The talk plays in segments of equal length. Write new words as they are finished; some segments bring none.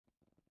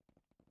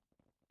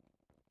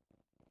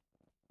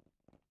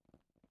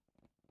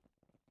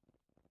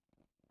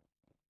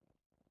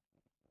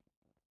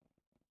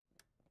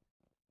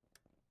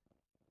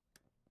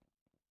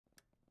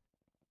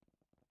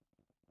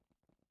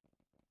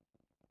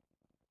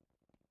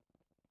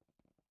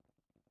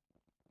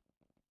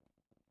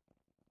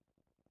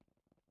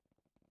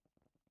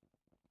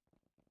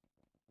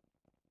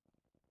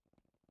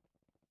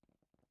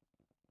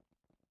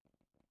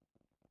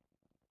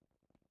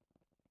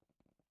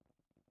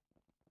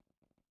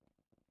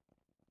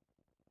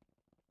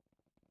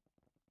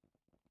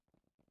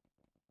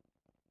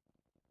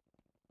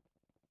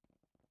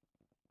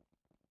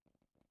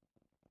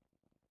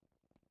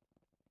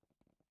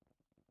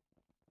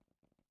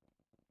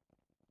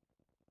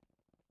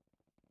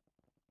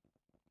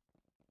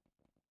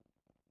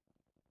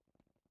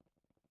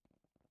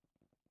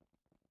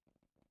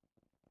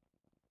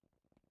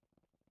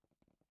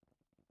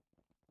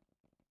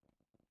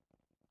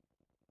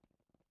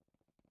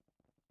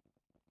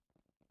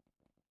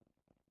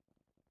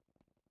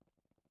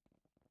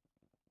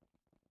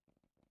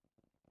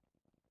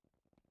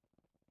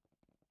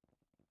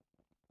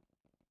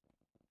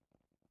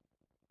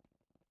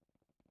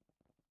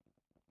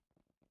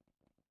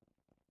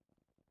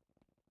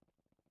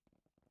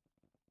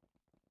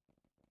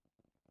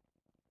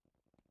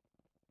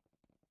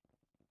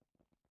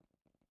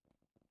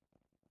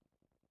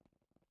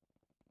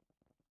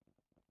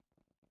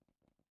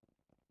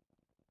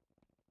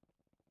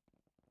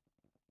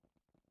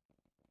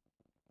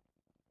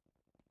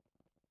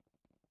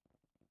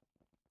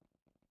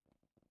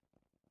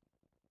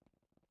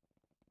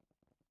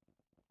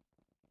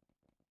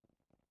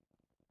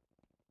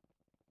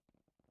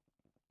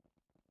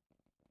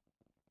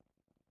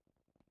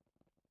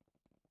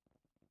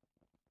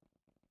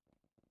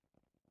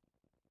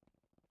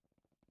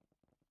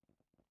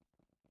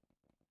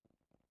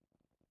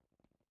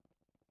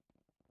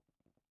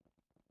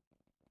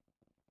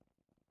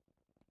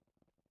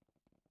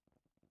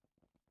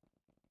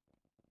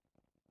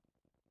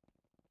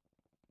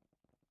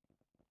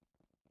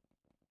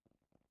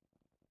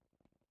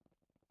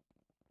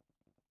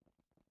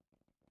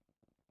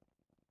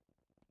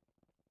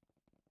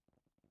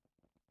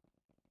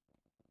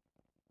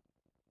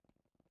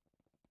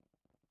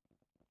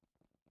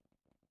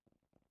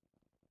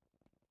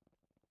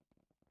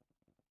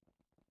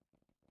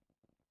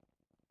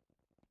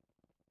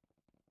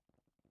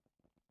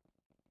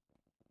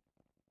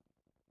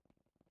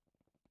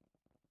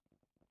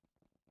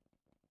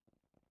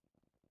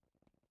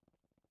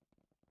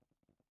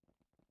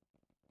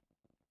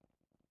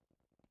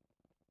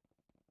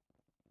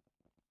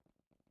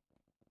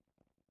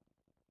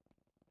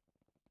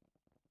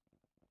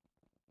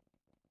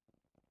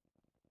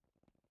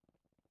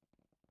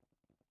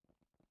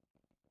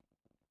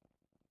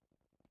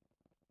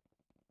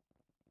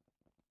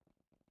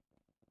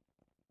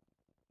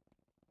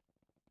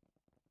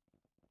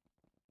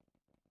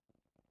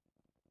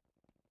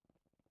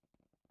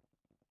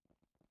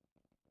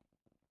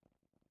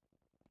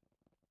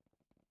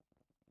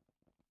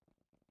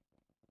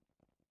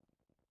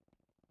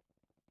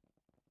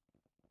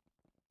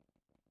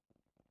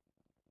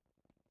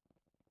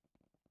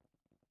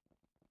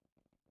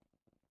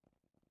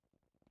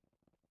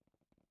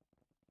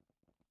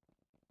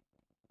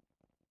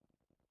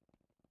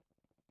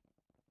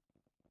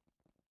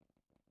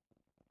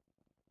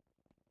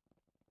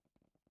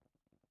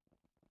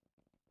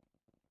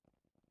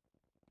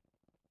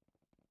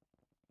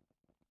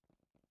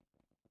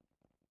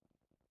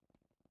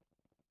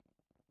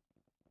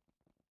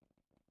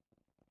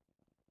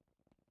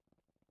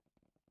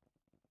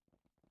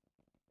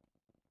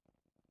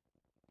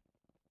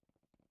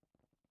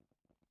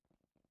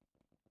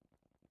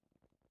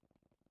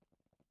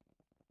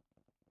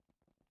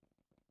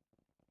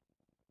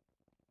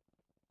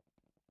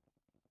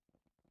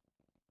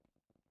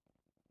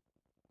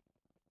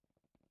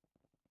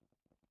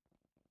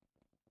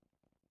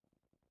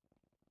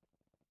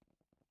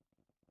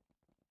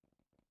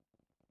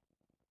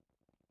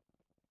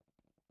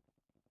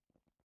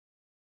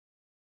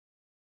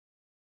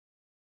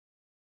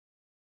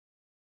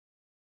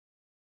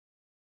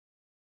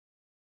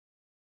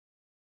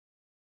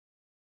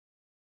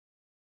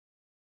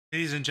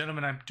Ladies and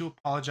gentlemen, I do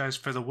apologize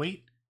for the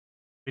wait.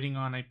 Waiting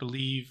on, I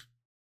believe,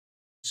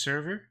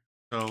 server.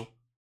 So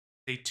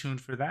stay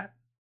tuned for that.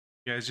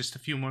 You guys, just a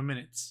few more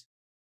minutes.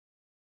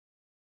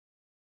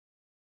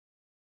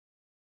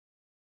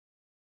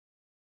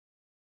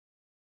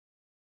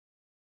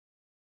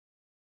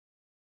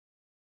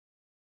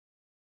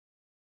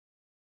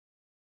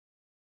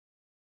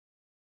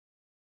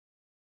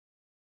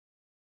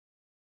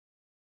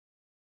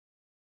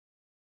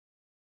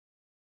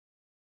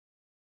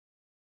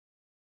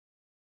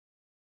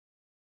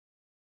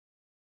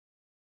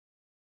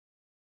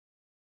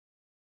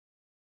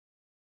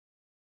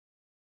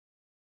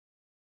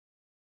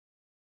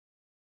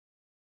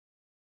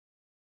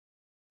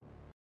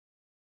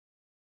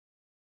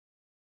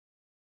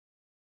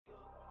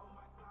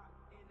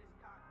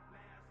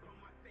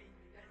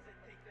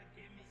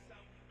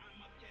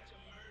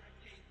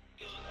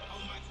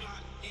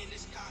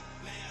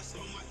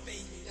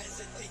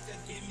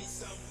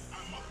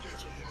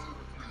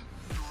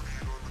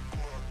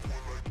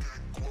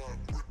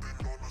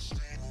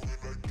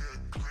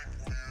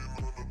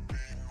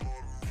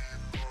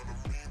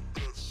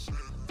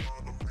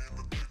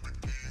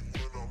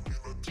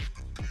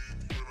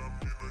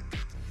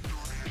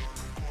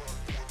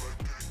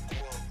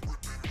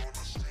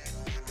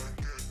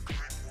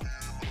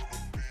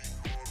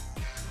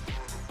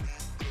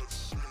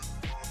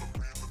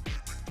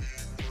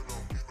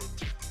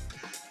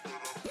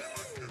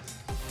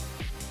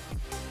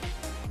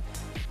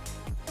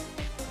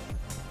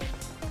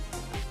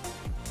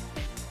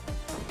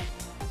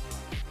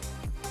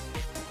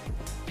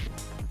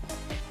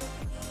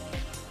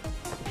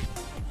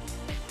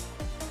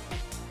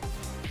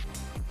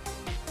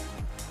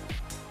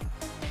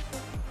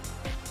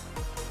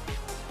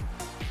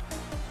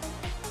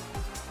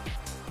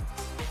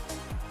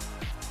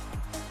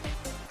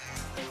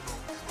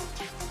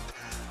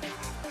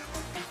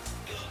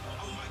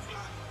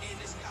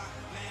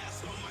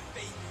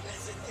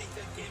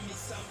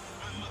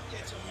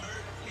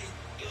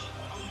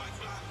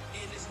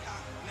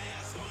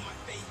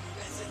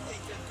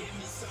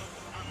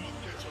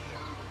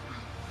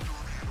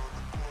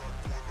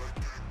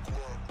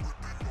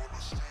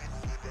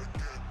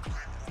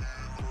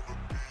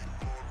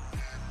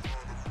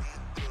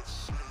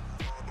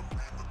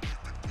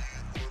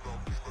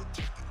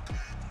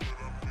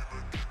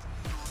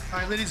 All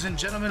right, ladies and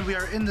gentlemen, we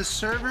are in the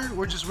server.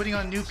 We're just waiting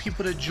on new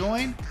people to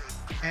join,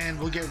 and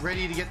we'll get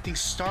ready to get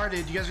things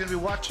started. You guys are gonna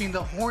be watching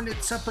the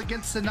Hornets up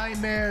against the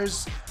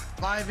Nightmares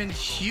live in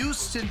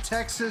Houston,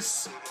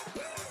 Texas.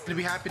 I'm gonna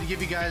be happy to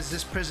give you guys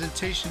this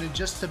presentation in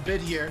just a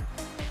bit here.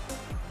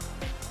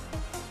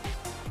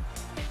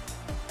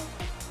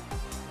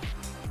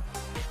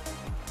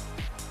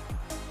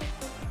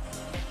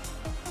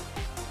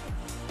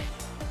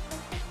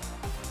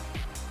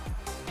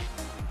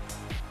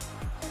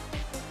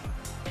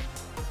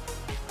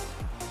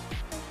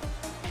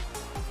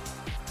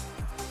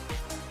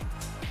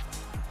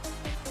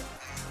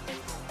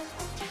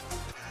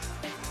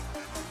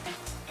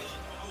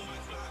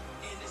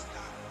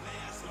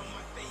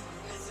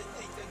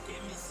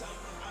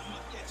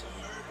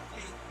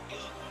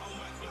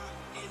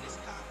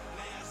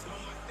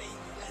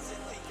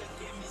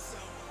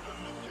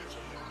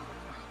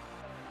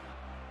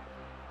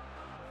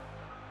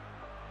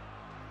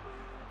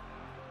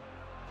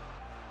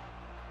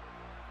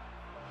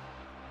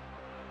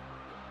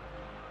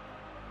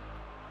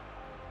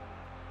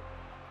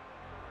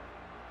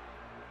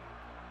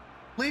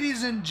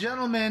 Ladies and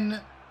gentlemen,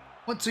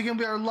 once again,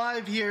 we are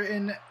live here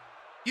in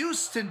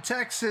Houston,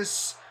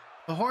 Texas.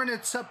 The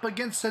Hornets up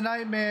against the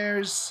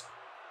Nightmares.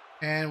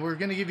 And we're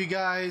going to give you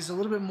guys a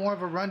little bit more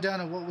of a rundown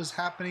of what was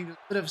happening. There's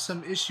a bit of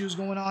some issues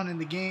going on in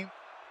the game.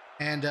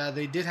 And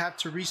they did have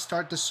to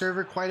restart the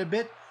server quite a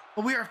bit.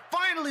 But we are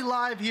finally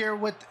live here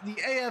with the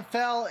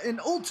AFL in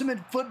Ultimate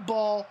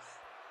Football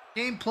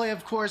gameplay,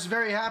 of course.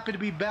 Very happy to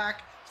be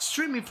back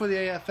streaming for the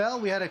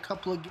AFL. We had a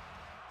couple of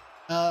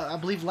I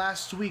believe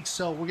last week,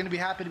 so we're gonna be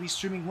happy to be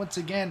streaming once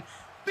again.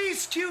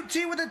 Beast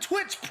QT with a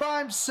Twitch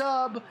Prime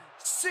sub,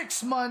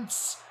 6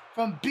 months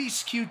from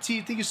Beast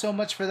QT. Thank you so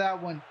much for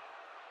that one.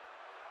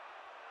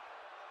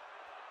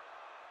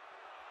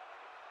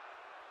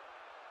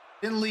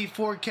 Finley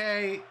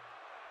 4K,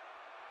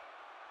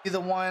 be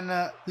the one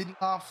leading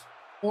off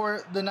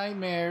for the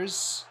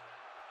Nightmares.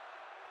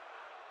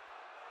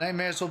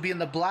 Nightmares will be in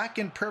the black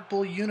and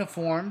purple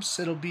uniforms.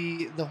 It'll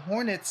be the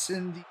Hornets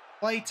in the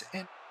white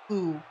and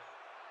blue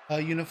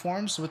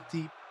uniforms with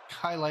the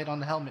highlight on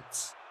the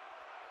helmets.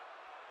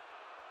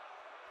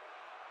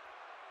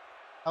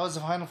 That was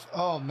the final.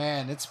 Oh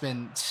man, it's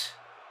been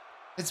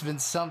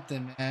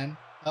something, man.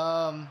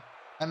 I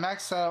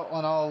maxed out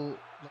on all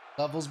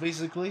levels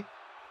basically.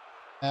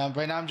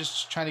 Right now I'm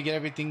just trying to get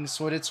everything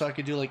sorted so I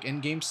could do like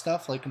in-game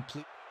stuff, like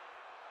complete.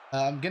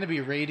 I'm gonna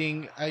be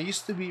raiding. I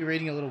used to be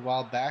raiding a little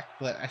while back,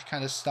 but I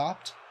kind of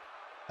stopped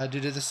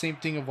due to the same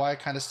thing of why I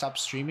kind of stopped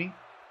streaming.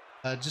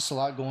 Just a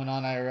lot going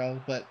on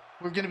IRL, but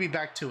we're gonna be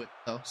back to it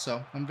though,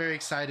 so I'm very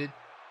excited.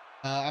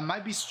 I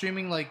might be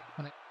streaming like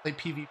when I play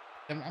PvP.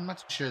 I'm not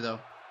too sure though.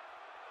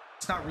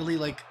 it's not really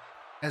like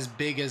as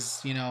big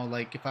as, you know,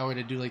 like if I were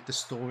to do like the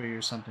story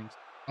or something.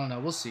 I don't know.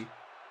 We'll see.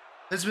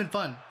 It's been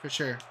fun for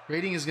sure.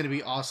 Rating is going to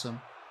be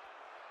awesome.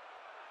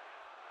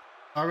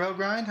 RL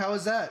grind, how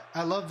is that?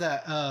 I love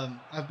that.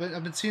 I've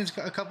been seeing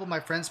a couple of my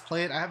friends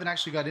play it. I haven't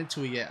actually got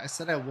into it yet. I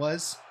said I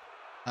was.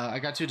 I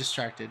got too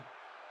distracted.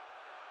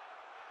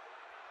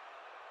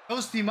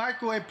 Hosty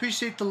Micro, I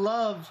appreciate the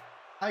love.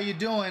 How you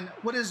doing?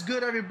 What is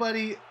good,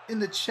 everybody in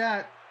the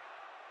chat?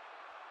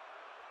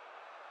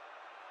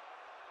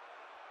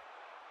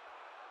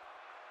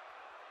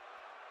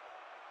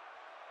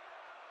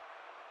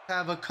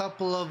 Have a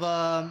couple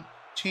of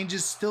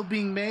changes still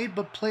being made,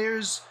 but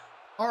players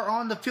are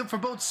on the field for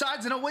both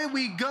sides, and away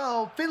we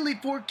go. Finley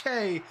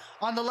 4K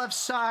on the left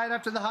side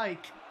after the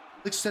hike.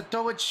 Looks to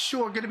throw it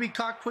short. Going to be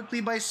caught quickly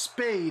by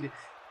Spade.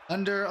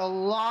 Under a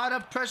lot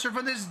of pressure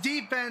from this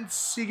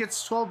defense. He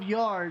gets 12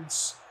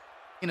 yards.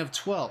 In of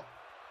 12.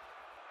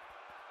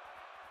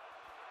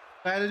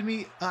 Added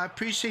me. I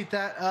appreciate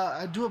that.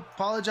 I do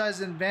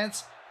apologize in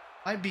advance.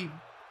 Might be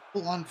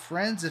on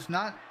friends. If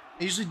not,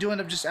 I usually do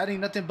end up just adding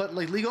nothing but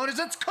like league owners.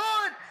 That's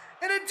caught!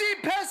 And a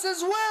deep pass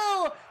as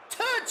well!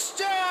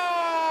 Touchdown!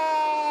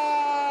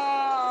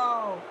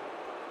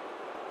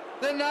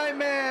 The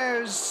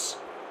Nightmares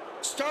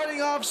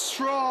starting off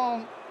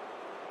strong.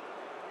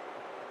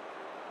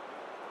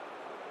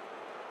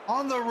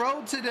 On the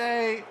road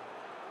today.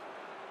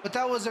 But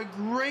that was a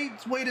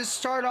great way to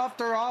start off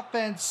their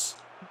offense.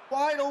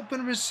 Wide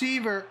open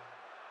receiver.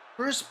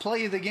 First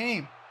play of the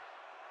game.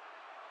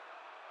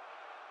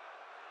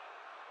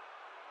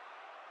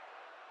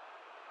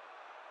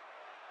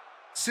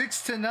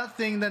 Six to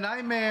nothing. The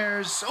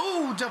Nightmares.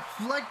 Oh,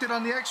 deflected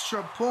on the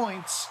extra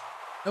points.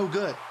 No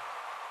good.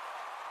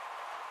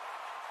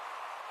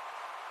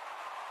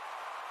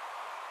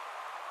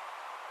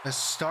 A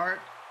start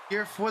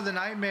here for the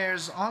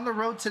Nightmares on the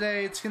road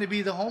today. It's going to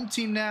be the home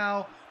team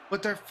now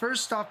with their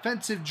first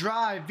offensive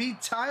drive. V.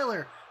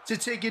 Tyler to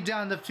take it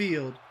down the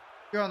field.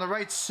 Here on the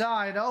right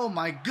side. Oh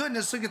my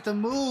goodness, look at the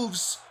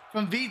moves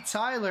from V.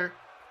 Tyler.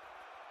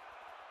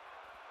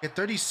 Get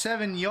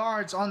 37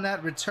 yards on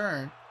that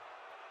return.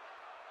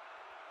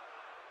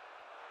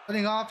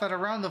 Cutting off at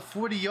around the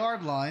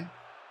 40-yard line.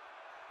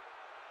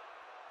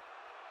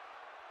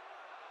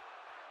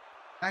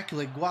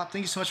 Immaculate Guap,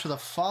 thank you so much for the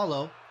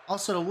follow.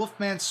 Also to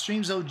Wolfman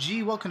Streams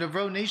OG, welcome to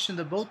Bro Nation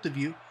to both of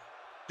you.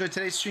 Enjoyed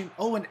today's stream.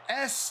 Oh, and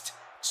Est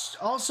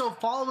also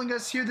following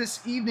us here this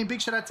evening.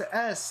 Big shout out to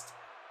Est,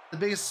 the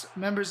biggest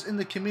members in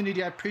the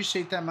community. I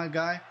appreciate that, my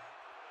guy.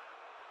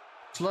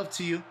 It's love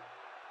to you.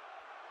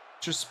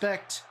 It's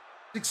respect.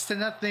 6 to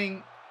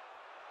nothing.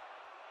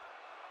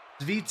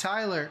 V.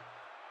 Tyler.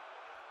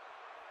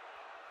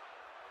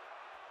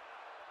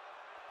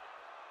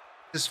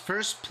 His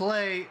first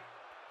play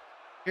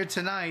here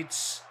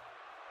tonight.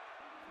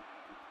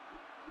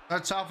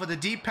 Starts off with a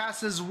deep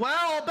pass as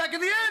well. Back in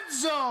the end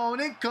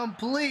zone.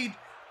 Incomplete.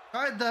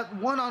 Tried that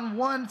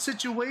one-on-one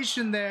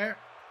situation there.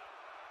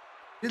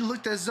 It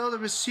looked as though the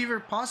receiver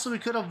possibly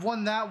could have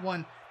won that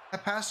one.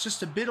 That pass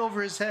just a bit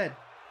over his head.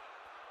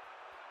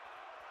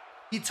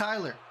 V.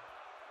 Tyler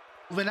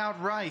moving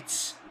out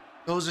right.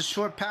 Goes a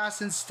short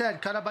pass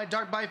instead. Cut up by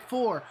Dark by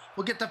 4.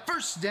 Will get the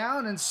first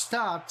down and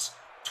stopped.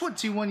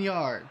 21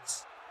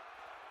 yards.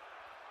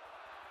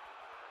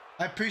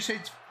 I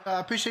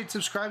appreciate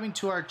subscribing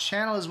to our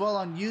channel as well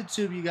on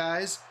YouTube, you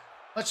guys.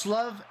 Much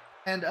love.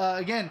 And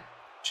again,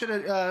 if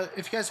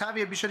you guys have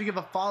yet, be sure to give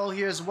a follow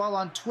here as well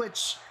on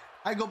Twitch.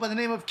 I go by the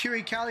name of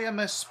Kiri Kali. I'm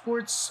a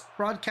sports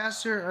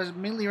broadcaster,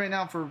 mainly right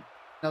now for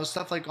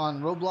stuff like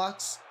on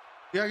Roblox.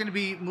 We are going to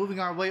be moving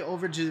our way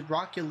over to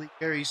Rocket League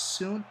very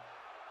soon.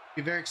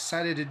 Be very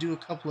excited to do a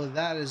couple of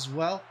that as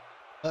well.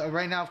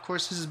 Right now, of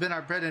course, this has been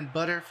our bread and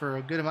butter for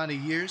a good amount of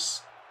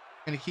years.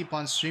 Going to keep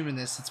on streaming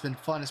this. It's been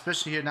fun,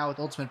 especially here now with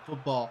Ultimate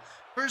Football.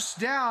 First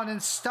down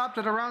and stopped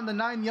at around the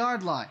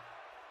 9-yard line.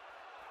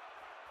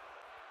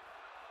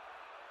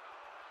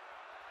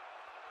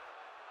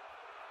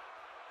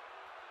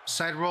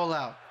 Side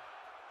rollout.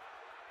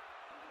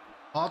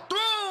 All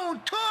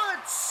thrown.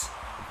 Cuts.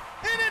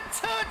 And a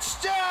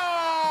touchdown.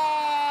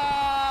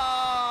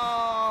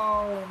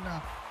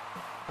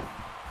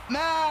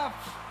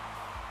 Math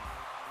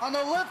on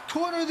the left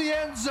corner of the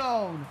end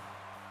zone.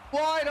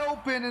 Wide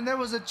open, and there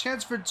was a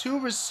chance for 2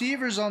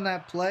 receivers on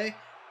that play,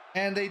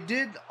 and they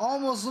did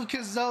almost look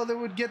as though they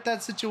would get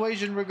that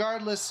situation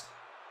regardless.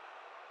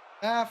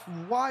 Half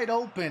wide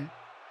open.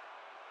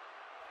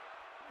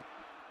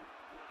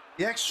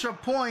 The extra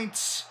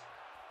points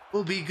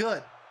will be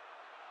good.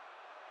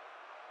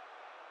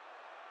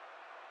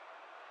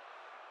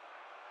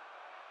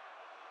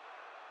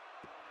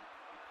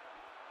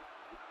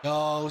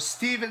 Oh,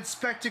 Steven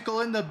Spectacle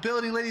in the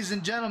building, ladies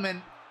and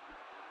gentlemen.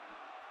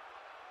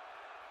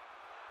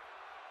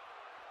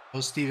 Oh,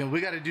 Steven, we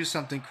got to do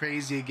something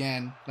crazy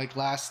again, like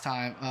last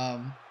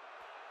time.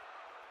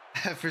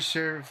 For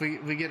sure, if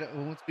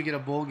once we get a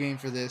bowl game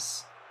for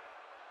this,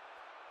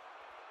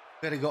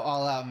 we got to go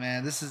all out,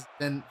 man. This has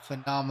been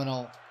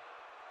phenomenal.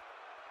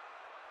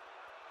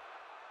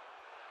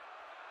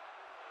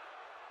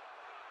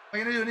 Am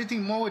I gonna do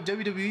anything more with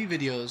WWE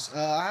videos?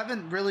 I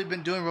haven't really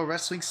been doing real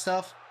wrestling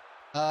stuff.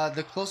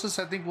 The closest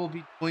I think we'll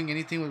be doing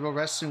anything with real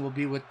wrestling will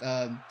be with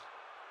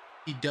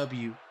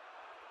EW.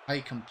 I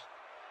completely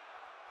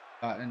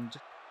forgot, and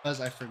just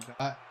because I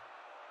forgot.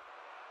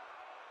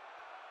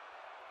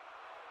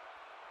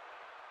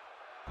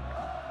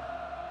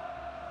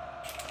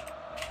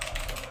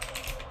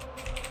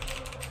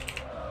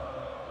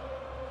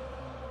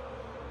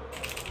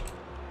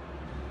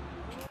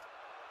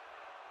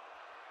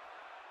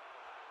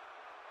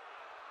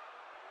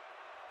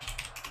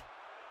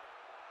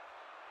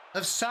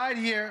 Left side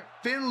here,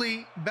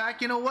 Finley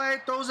backing away,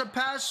 throws a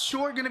pass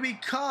short, gonna be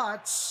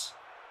caught.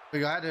 I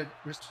had to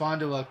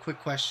respond to a quick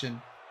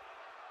question.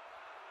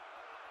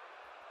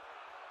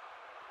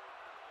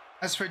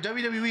 As for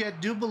WWE, I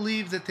do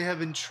believe that they have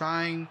been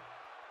trying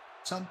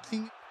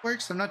something that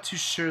works. I'm not too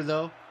sure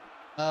though.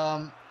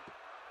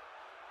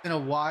 In a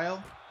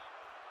while,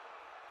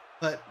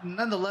 but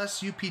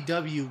nonetheless,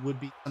 UPW would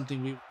be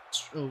something we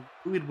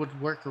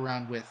would work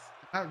around with.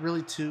 Not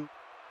really too.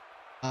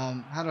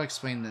 How do I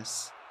explain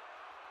this?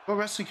 Pro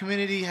wrestling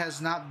community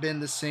has not been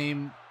the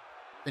same,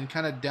 been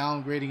kind of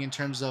downgrading in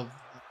terms of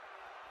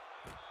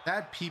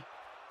bad people.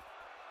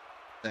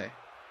 Say.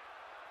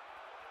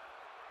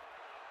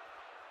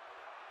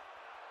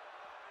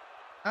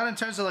 Not in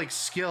terms of like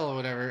skill or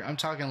whatever. I'm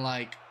talking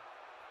like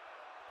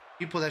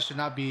people that should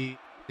not be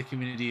the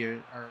community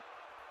are.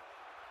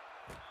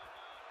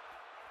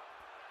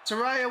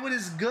 Soraya, what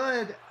is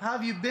good? How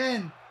have you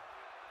been?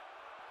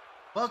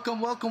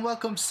 Welcome, welcome,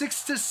 welcome.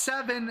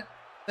 6-7.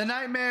 The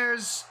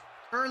Nightmares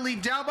early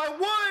down by 1.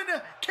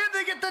 Can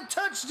they get the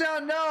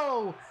touchdown?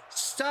 No.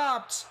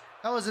 Stopped.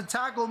 That was a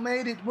tackle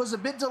made. It was a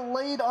bit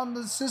delayed on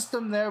the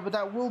system there, but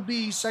that will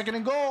be 2nd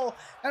and goal.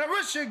 And a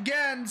rush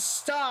again.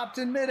 Stopped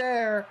in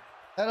midair.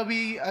 That'll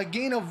be a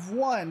gain of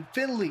 1.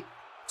 Finley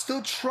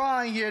still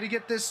trying here to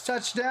get this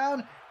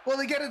touchdown. Will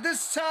he get it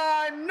this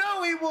time?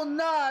 No, he will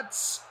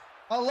not.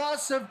 A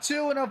loss of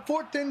 2 and a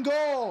 4th and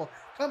goal.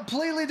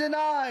 Completely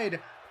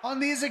denied.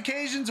 On these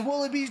occasions,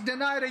 will it be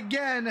denied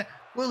again?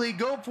 Will he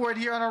go for it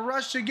here on a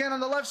rush again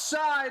on the left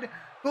side?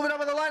 Moving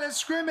over the line of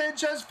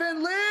scrimmage as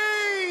Finley.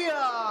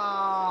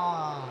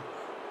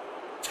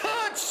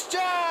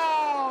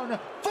 Touchdown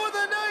for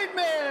the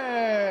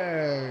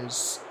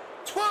Nightmares.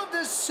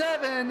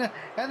 12-7,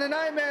 and the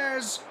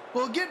Nightmares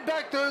will get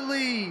back their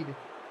lead.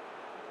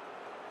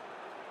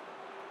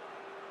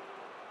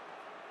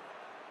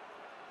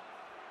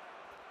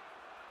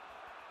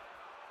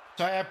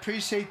 So I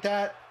appreciate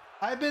that.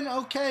 I've been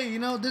okay, you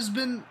know, there's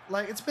been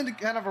like, it's been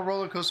kind of a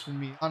roller coaster for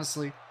me,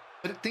 honestly.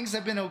 But things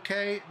have been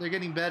okay. They're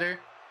getting better.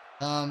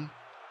 I'm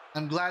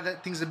glad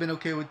that things have been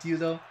okay with you,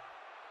 though.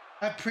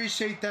 I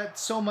appreciate that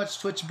so much,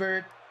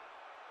 Twitchbird.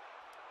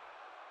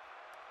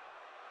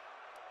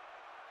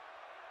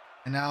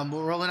 And now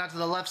we're rolling out to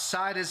the left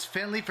side is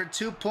Finley for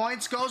 2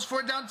 points. Goes for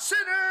it down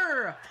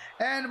center.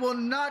 And will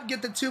not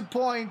get the 2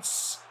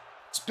 points.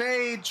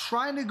 Spade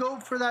trying to go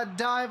for that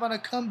dive on a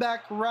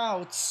comeback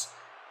route.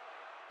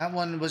 That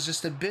one was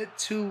just a bit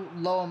too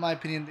low in my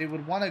opinion. They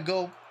would want to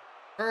go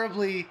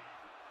preferably.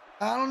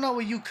 I don't know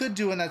what you could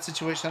do in that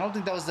situation. I don't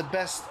think that was the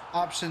best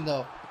option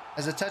though.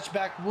 As a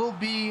touchback will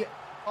be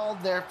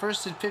called there.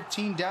 1st and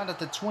 15 down at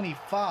the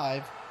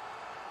 25.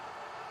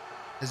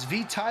 As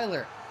V.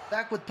 Tyler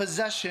back with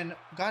possession.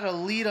 Got a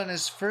lead on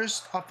his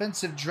first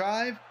offensive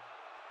drive.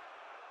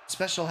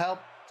 Special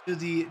help to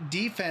the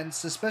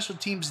defense, the special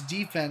teams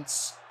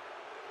defense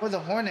for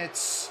the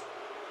Hornets.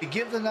 To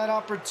give them that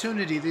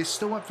opportunity. They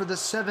still went for the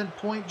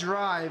 7-point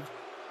drive.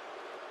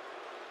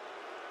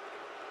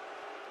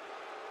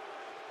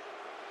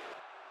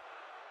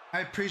 I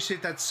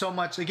appreciate that so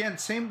much. Again,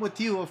 same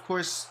with you, of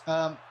course.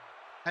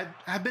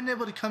 I've been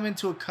able to come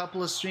into a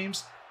couple of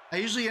streams. I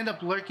usually end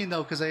up lurking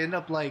though, because I end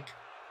up like,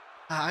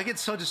 I get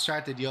so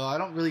distracted, yo. I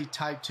don't really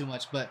type too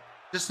much, but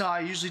just know I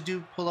usually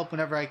do pull up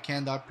whenever I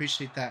can, though. I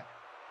appreciate that.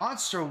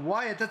 Monster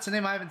Wyatt, that's a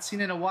name I haven't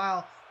seen in a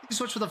while. Thank you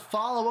so much for the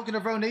follow. Welcome to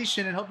Bro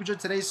Nation and hope you enjoyed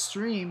today's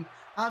stream.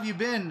 How have you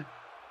been?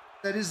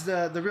 That is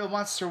the real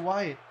Monster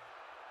Wyatt.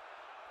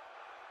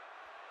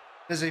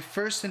 There's a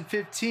 1st and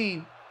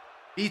 15.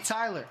 B.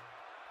 Tyler.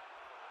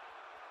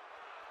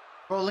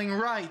 Rolling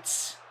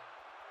right.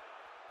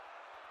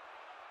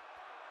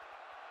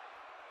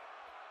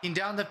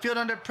 Down the field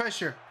under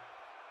pressure.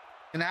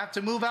 Gonna have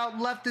to move out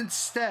left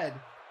instead.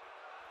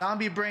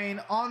 Zombie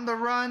Brain on the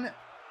run.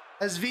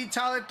 As V.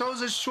 Tyler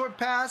throws a short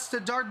pass to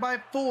Dart by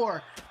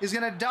 4. He's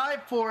going to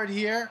dive for it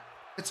here.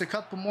 It's a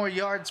couple more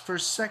yards for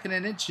 2nd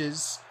and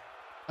inches.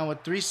 And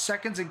with 3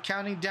 seconds and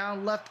counting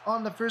down left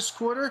on the 1st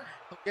quarter,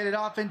 he'll get it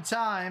off in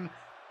time.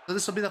 So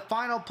this will be the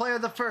final play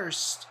of the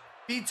 1st.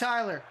 V.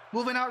 Tyler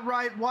moving out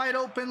right, wide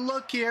open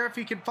look here. If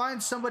he can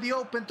find somebody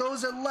open,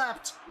 throws it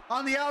left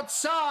on the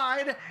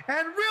outside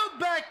and reeled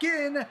back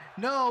in.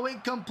 No,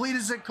 incomplete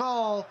is the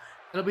call.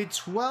 It'll be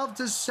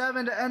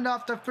 12-7 to end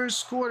off the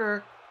 1st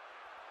quarter.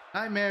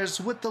 Nightmares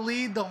with the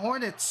lead. The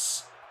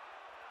Hornets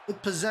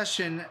with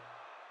possession.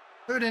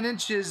 3rd and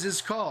inches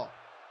is called.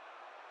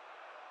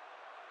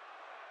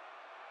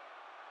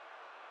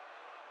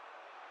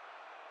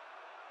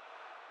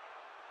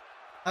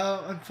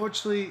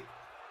 Unfortunately,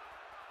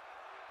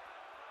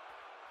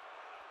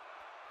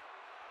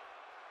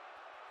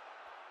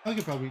 I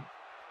could probably.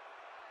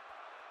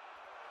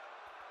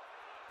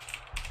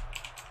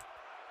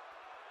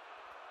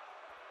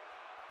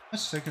 How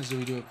much seconds do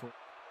we do it for?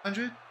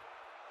 100?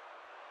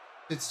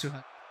 It's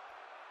 200.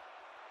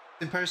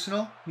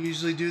 Impersonal. We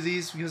usually do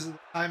these because of the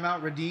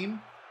timeout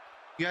redeem.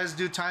 You guys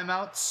do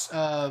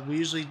timeouts. We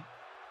usually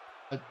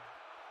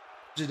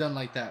done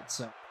like that.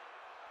 So. You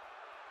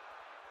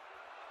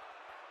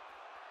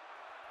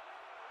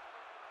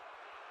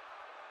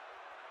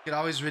could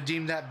always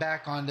redeem that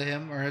back onto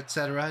him or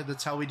etc.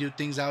 That's how we do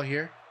things out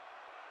here.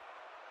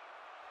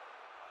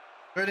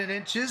 3rd and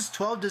inches,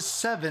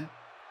 12-7.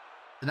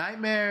 The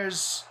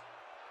Nightmares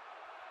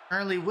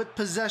currently with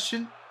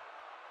possession.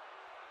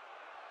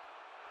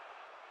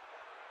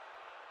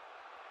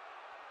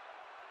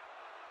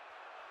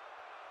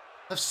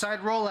 Left side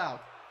rollout.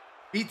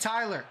 B.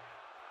 Tyler.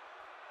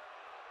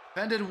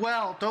 Defended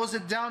well. Throws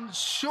it down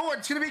short.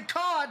 It's going to be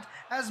caught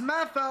as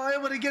Maffel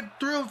able to get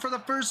through for the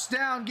first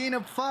down. Gain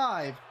of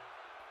 5.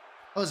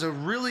 That was a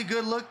really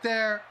good look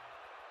there.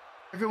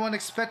 Everyone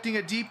expecting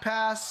a deep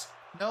pass.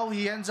 No,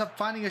 he ends up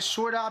finding a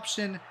short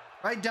option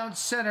right down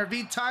center.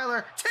 V.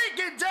 Tyler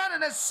taken down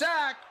in a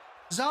sack.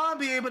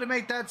 Zombie able to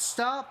make that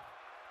stop.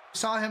 We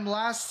saw him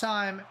last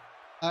time,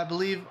 I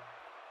believe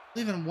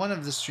in one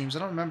of the streams. I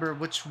don't remember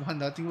which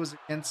one. I think it was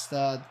against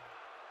the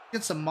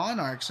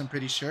Monarchs, I'm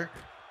pretty sure.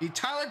 V.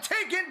 Tyler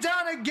taken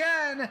down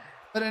again,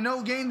 but a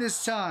no gain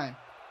this time.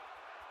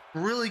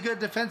 Really good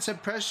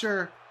defensive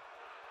pressure.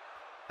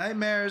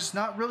 Nightmares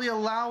not really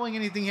allowing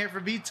anything here for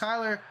V.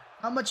 Tyler.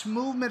 Not much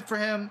movement for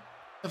him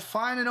to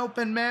find an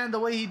open man the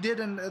way he did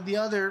in the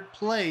other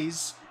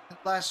plays.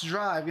 Last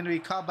drive, going to be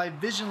caught by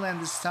Visionland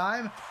this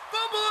time.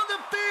 Fumble on the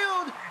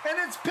field, and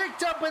it's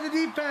picked up by the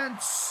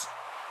defense.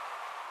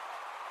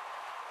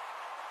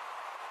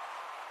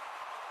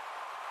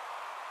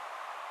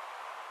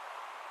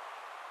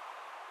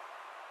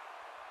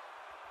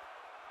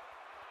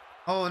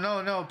 Oh,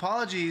 no,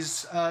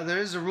 apologies. There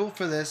is a rule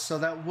for this, so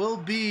that will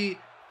be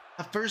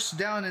a first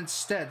down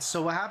instead.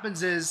 So what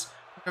happens is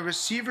when a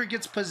receiver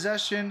gets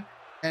possession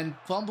and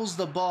fumbles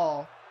the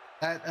ball,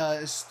 that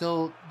is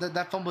still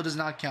that fumble does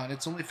not count.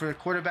 It's only for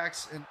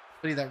quarterbacks and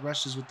anybody that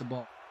rushes with the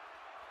ball,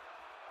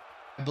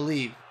 I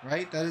believe,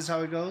 right? That is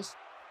how it goes.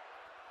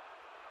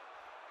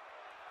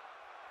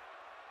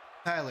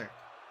 Tyler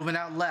moving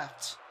out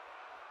left,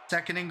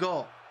 2nd and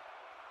goal.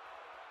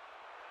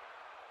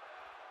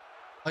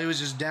 Oh, he was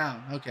just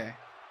down. Okay.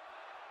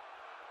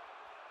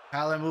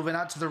 Tyler moving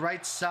out to the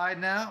right side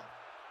now.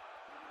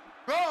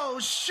 Throw,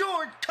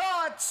 short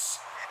cuts,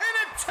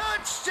 and a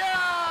touchdown!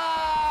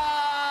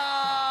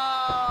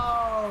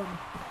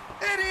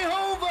 Eddie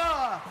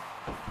Hova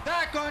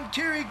back on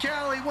Kiri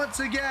Cali once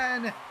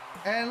again.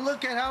 And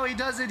look at how he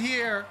does it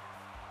here.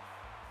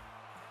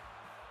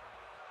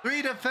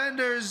 3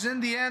 defenders in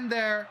the end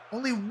there.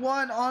 Only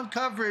 1 on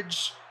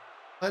coverage.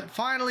 But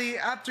finally,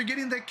 after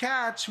getting the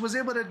catch, was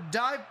able to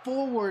dive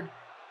forward,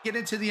 get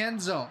into the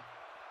end zone.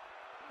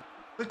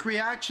 Quick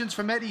reactions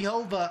from Eddie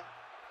Hova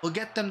will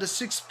get them to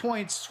 6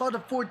 points,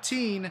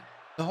 12-14.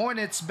 The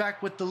Hornets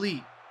back with the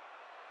lead.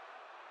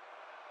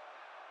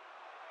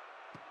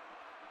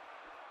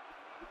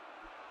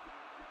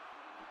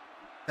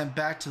 Then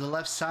back to the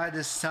left side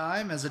this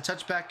time as a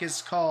touchback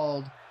is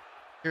called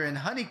here in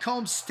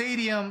Honeycomb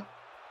Stadium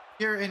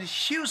here in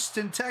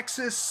Houston,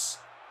 Texas.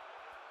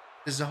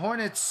 As the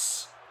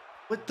Hornets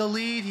with the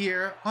lead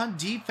here on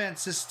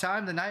defense this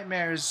time. The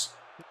Nightmares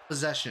with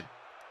possession.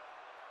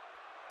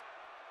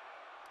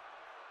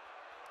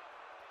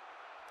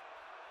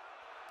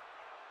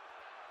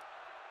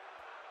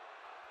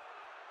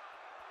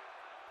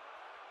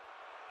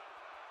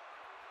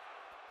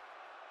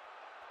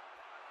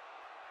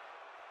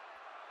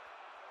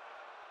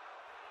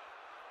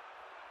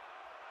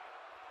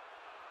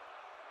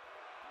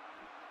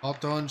 Ball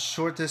thrown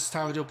short this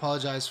time. I do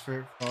apologize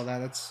for all that.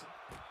 That's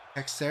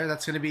text there.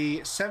 That's going to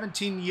be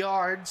 17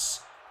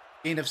 yards.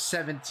 Gain of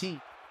 17.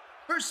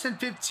 1st and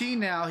 15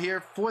 now here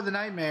for the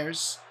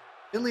Nightmares.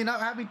 Finley not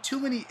having too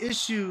many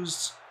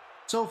issues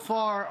so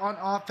far on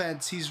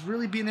offense. He's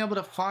really being able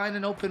to find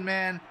an open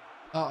man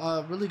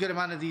a really good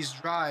amount of these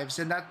drives.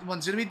 And that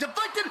one's going to be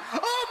deflected.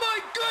 Oh my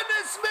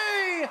goodness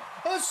me!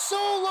 A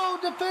solo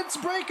defense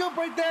breakup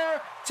right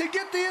there to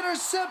get the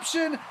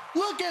interception.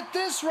 Look at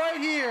this right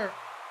here.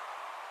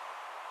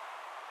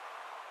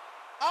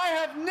 I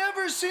have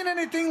never seen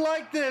anything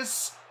like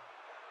this.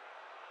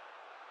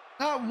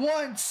 Not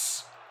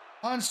once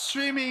on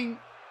streaming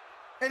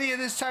any of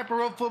this type of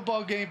road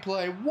football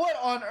gameplay. What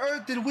on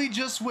earth did we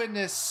just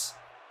witness?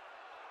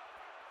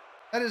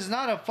 That is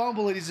not a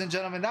fumble, ladies and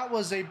gentlemen. That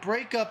was a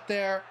breakup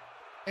there.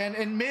 And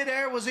in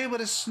midair was able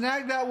to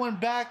snag that one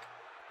back.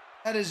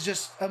 That is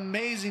just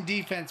amazing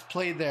defense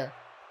played there.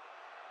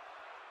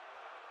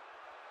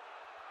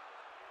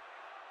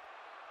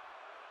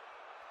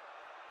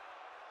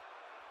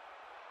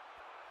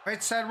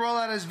 Right side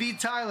rollout is V.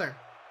 Tyler.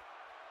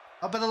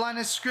 Up at the line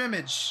of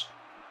scrimmage.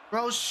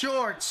 Throws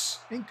shorts.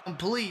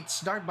 Incomplete.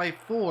 Start by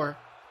 4.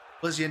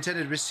 was the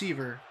intended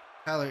receiver.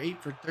 Tyler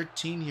 8 for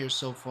 13 here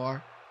so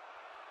far.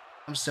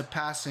 Comes to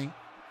passing.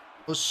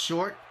 Goes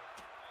short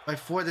by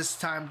 4 this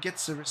time.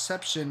 Gets the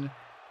reception.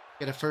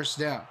 Get a first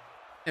down.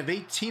 They have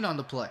 18 on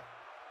the play.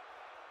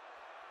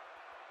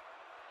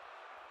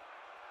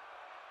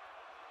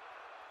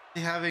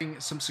 Having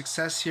some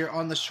success here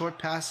on the short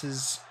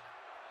passes.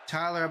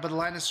 Tyler up at the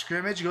line of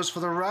scrimmage. Goes for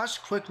the rush.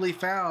 Quickly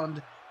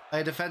found by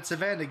a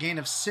defensive end. A gain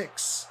of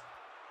 6.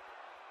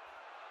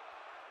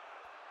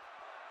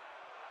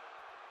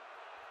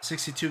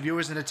 62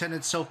 viewers in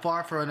attendance so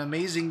far for an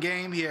amazing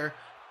game here.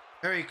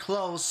 Very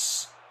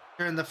close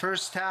here in the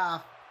first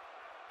half.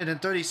 And in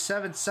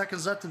 37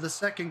 seconds left of the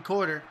second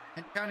quarter.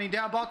 And counting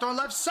down, ball thrown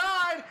left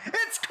side.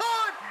 It's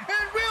caught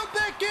and reeled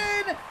back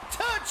in.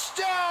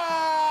 Touchdown!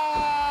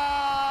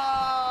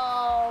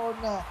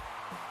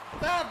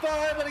 Not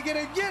able to get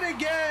it yet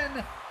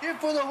again here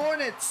for the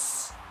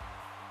Hornets.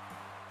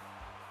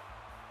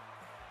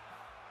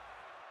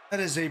 That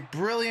is a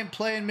brilliant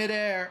play in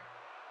midair.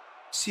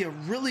 See a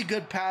really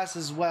good pass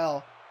as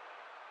well.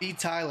 B.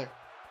 Tyler.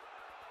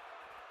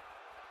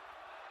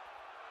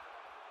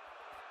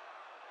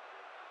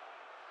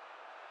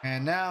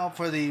 And now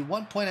for the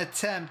 1-point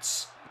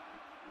attempt.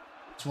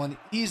 This one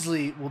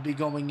easily will be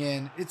going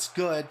in. It's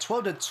good.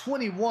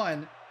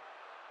 12-21.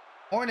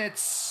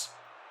 Hornets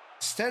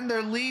extend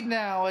their lead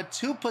now. A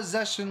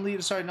 2-possession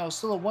lead. Sorry, no,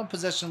 still a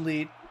 1-possession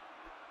lead.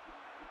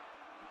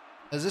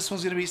 As this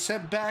one's going to be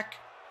sent back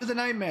to the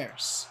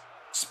Nightmares.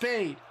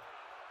 Spade.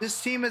 This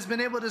team has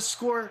been able to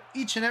score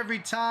each and every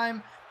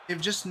time.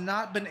 They've just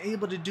not been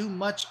able to do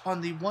much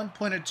on the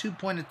 1-point or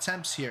 2-point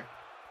attempts here.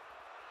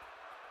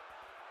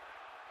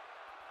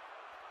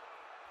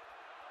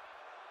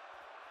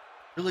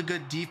 Really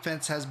good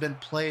defense has been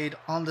played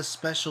on the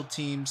special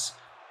teams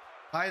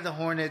by the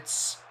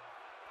Hornets.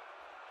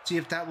 See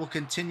if that will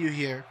continue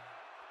here.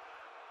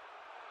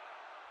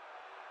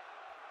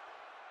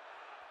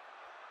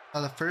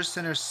 The first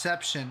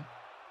interception.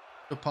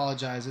 I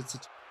apologize. It's a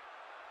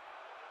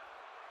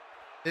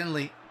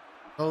Finley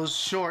goes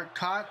short,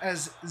 caught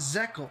as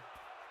Zeckel.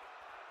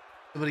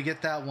 Able to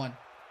get that one.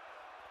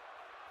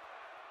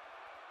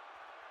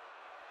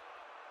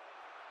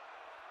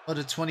 Go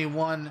to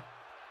 21.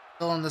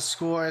 Still on the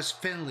score as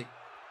Finley.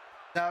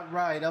 Out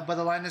right, up by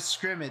the line of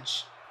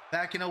scrimmage.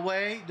 Backing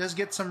away, does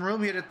get some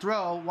room here to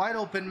throw. Wide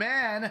open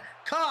man,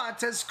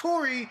 caught as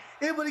Corey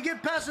able to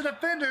get past the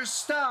defender,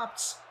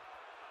 stopped.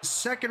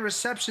 Second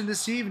reception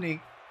this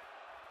evening.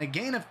 A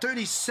gain of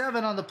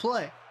 37 on the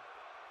play.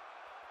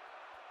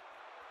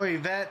 Corey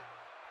Vet,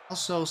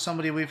 also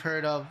somebody we've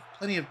heard of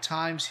plenty of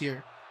times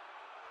here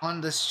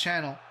on this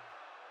channel.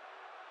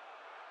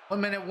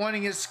 1-minute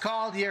warning is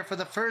called here for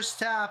the first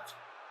half.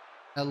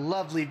 A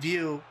lovely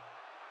view,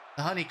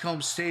 the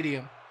Honeycomb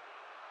Stadium.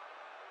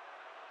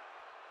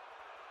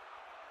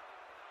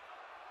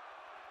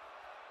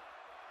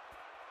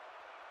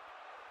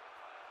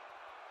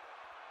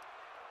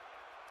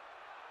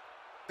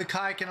 The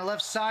kike on the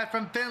left side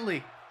from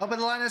Finley. Up at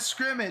the line of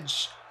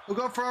scrimmage. We'll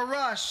go for a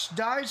rush.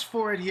 Dives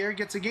for it here.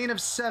 Gets a gain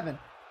of 7.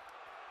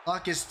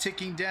 Clock is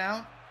ticking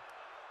down.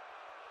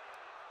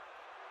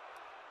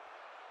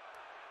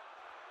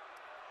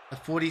 The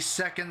 40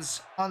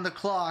 seconds on the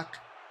clock.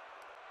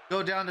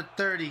 Go down to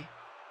 30.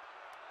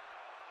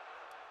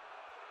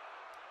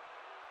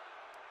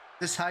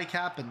 This hike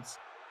happens.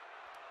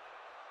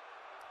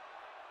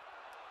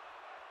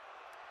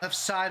 Left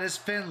side is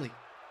Finley.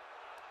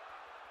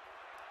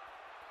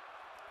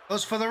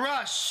 Goes for the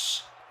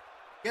rush.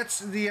 Gets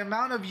the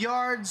amount of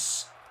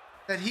yards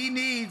that he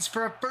needs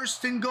for a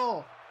 1st and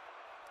goal.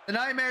 The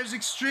Nightmares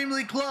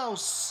extremely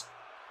close.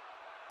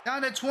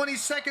 Down to 20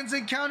 seconds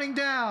and counting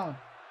down.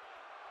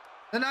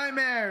 The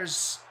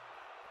Nightmares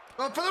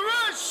go for the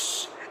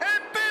rush.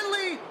 And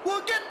Finley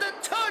will get the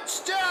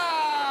touchdown.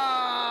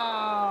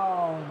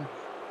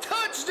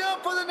 Touchdown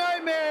for the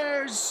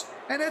Nightmares.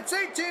 And it's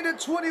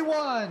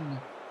 18-21.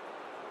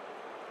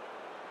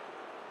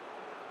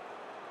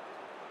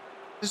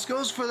 Just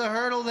goes for the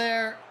hurdle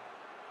there.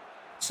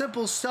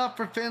 Simple stuff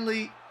for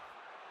Finley.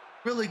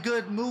 Really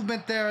good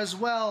movement there as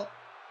well.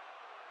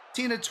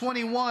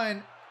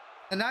 18-21.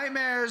 The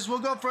Nightmares will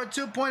go for a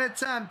 2-point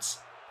attempt.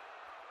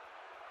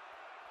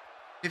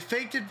 They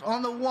faked it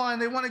on the 1.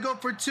 They want to go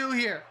for 2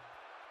 here.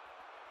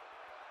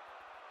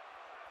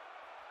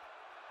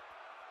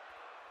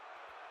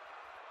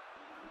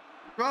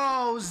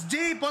 Throws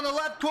deep on the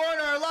left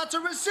corner. Lots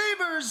of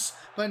receivers,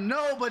 but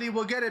nobody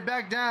will get it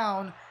back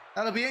down.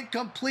 That'll be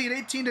incomplete.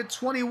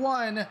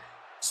 18-21.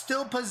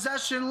 Still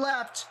possession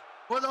left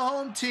for the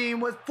home team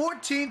with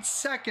 14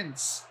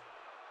 seconds.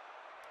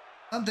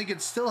 Something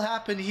could still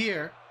happen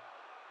here.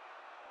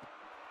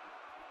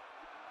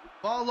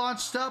 Ball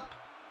launched up.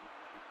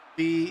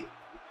 The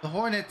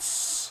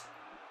Hornets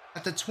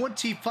at the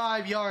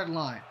 25-yard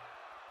line.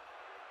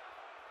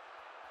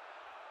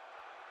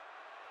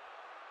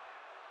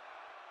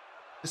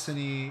 Listen,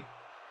 he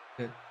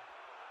good.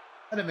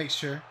 Gotta make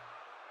sure.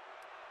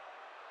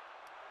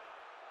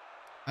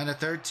 On a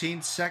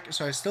 13 second,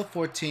 sorry, still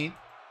 14.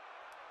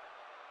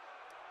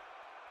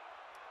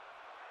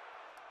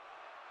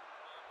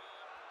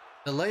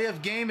 Delay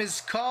of game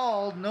is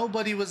called.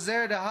 Nobody was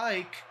there to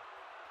hike.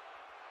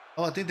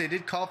 Oh, I think they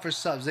did call for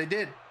subs. They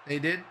did. They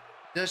did.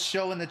 Does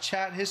show in the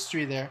chat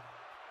history there.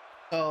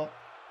 So,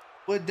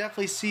 would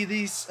definitely see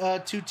these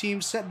two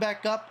teams set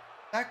back up.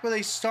 Back where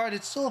they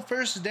started. Still a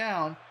first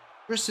down.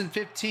 First and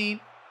 15.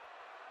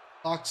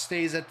 Clock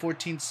stays at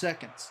 14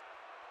 seconds.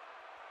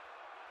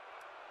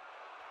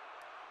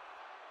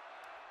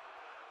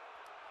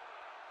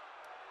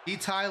 D.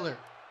 Tyler.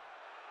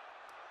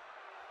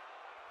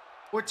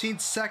 14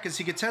 seconds.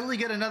 He could totally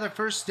get another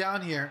first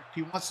down here if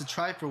he wants to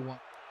try for one.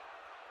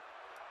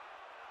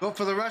 Go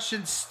for the rush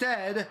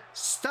instead.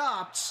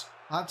 Stopped.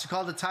 I'll have to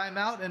call the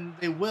timeout, and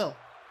they will.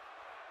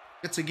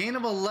 It's a gain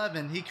of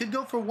 11. He could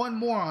go for one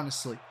more,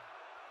 honestly.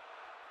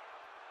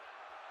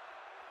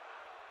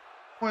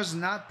 Moore's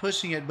not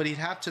pushing it, but he'd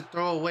have to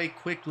throw away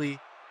quickly.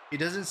 He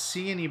doesn't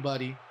see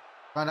anybody.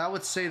 But I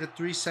would say the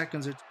 3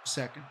 seconds or 2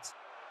 seconds.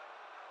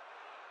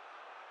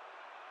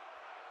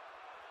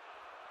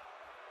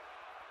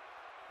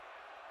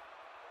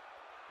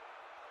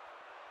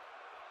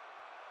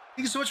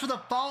 Thank you so much for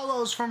the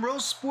follows from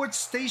Rose Sports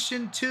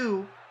Station 2.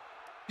 Thank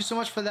you so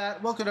much for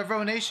that. Welcome to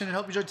Ro Nation and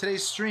hope you enjoyed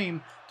today's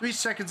stream. 3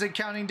 seconds and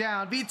counting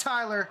down. V.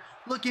 Tyler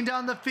looking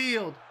down the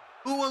field.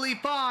 Who will he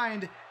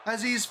find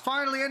as he's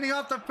finally ending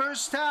off the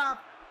first half?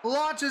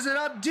 Launches it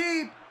up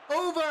deep.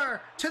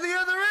 Over to the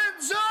other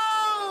end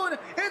zone.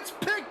 It's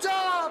picked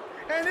off.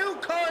 And New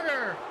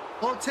Carter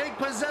will take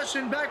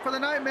possession back for the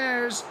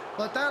Nightmares.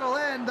 But that'll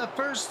end the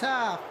first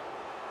half.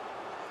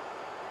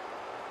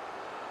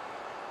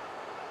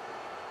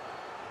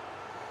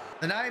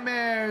 The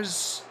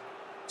Nightmares,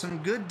 some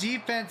good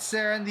defense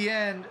there in the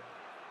end.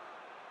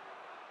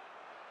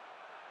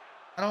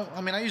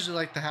 I usually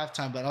like the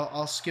halftime, but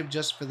I'll skip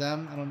just for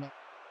them. I don't know.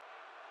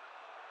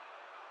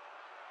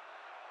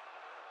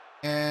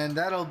 And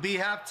that'll be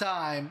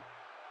halftime.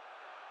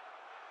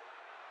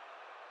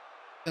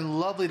 And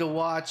lovely to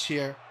watch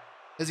here.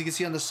 As you can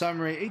see on the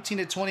summary,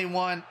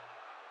 18-21.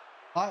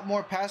 A lot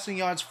more passing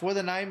yards for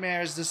the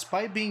Nightmares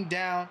despite being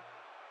down.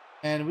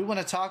 And we want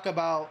to talk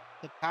about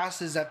the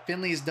passes that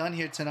Finley has done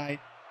here tonight.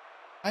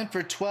 9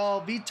 for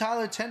 12. V.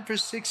 Tyler 10 for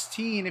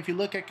 16 if you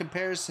look at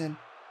comparison.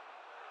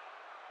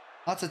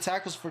 Lots of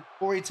tackles for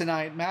Corey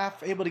tonight.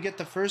 Maff able to get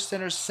the first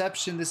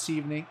interception this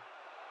evening.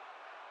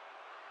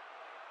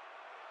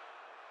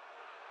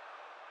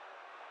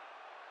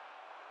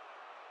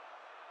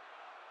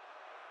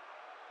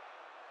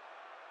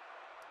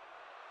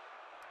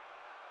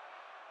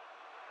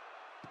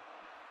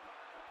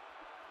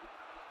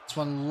 This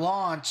one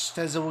launched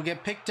as it will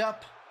get picked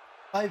up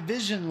by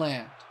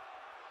Visionland.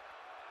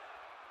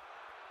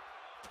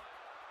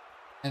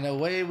 And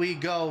away we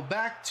go.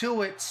 Back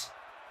to it.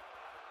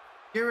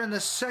 Here in the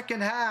second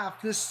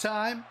half this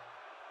time.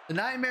 The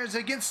Nightmares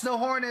against the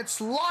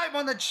Hornets live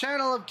on the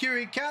channel of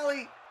Kiri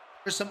Cali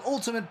for some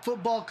ultimate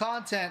football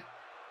content.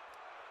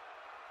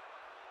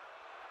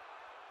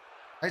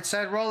 Right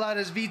side rollout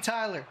is V.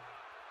 Tyler.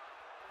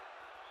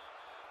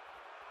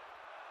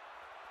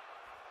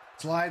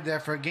 Slide there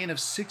for a gain of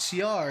 6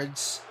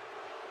 yards.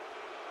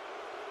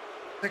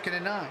 2nd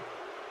and 9.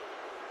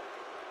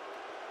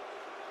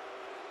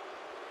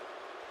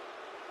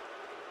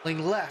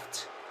 Playing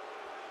left.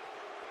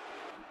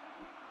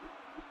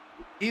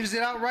 Heaves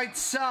it out right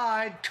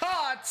side.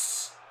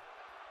 Cuts!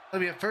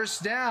 That'll be a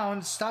first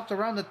down. Stopped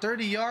around the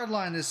 30-yard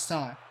line this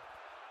time.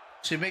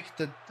 Should make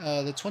it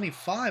the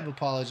 25,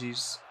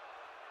 apologies.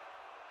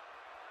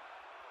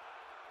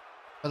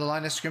 For the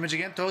line of scrimmage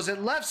again. Throws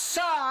it left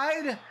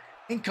side.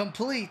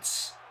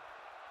 Incomplete.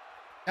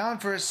 Down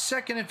for a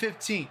 2nd and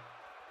 15.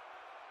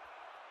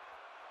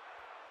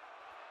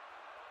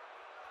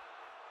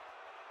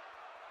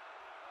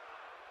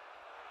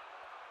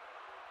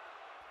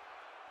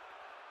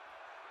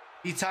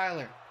 E.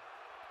 Tyler.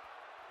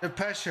 The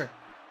pressure.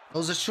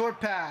 Goes a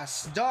short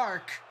pass.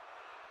 Dark.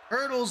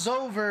 Hurdles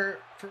over.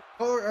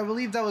 For, I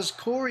believe that was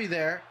Corey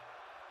there.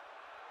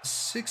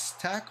 6th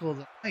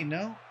tackle. I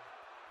know.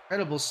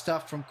 Incredible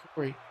stuff from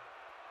Corey.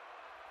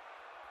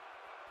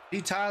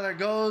 E. Tyler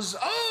goes.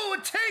 Oh,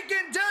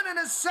 taken down in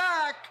a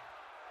sack.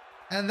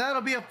 And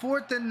that'll be a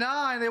 4th and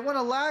 9. They want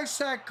a lag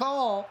sack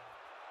call.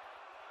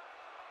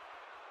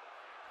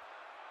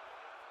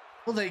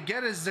 Will they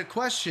get is the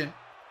question.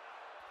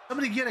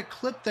 Somebody get a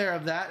clip there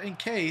of that in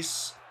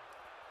case.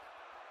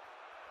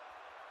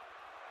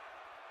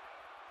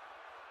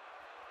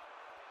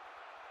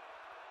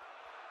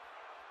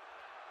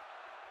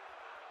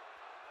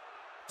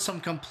 Some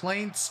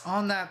complaints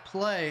on that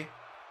play.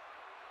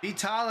 V.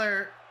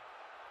 Tyler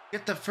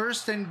get the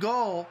 1st and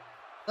goal.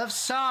 Left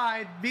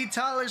side. V.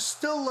 Tyler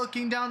still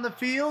looking down the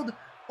field.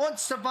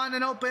 Wants to find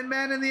an open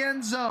man in the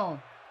end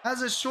zone.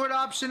 Has a short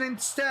option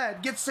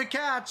instead. Gets the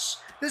catch.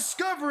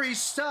 Discovery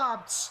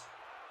stopped.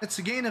 It's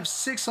a gain of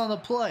 6 on the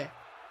play.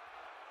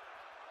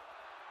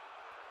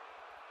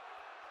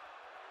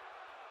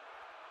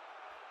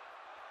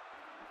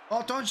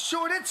 Ball thrown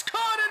short. It's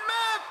caught in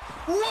Mapp.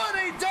 What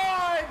a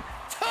dive.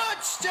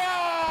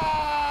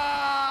 Touchdown.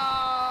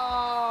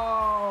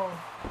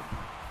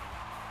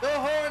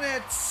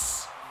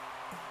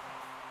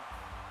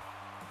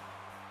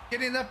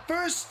 getting the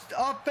first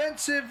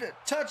offensive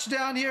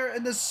touchdown here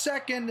in the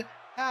second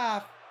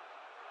half.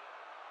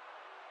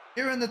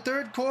 Here in the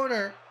third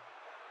quarter.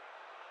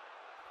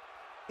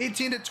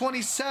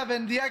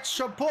 18-27. The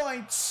extra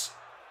points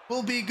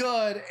will be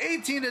good.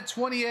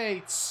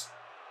 18-28.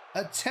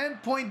 A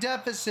 10-point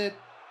deficit.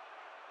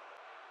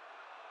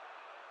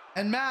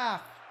 And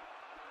Math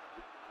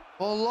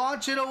will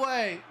launch it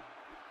away.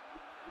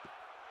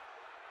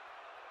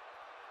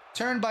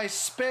 Turned by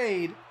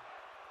Spade.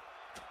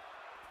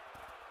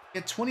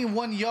 Get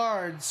 21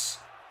 yards.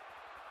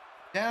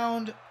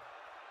 Down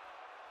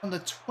on the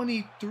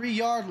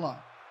 23-yard line.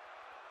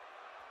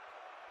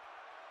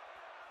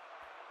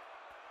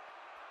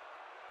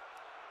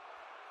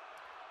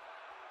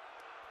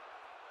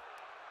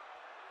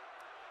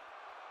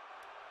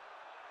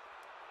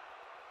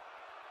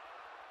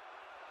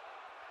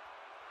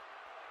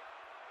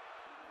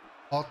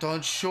 Ball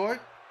thrown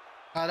short.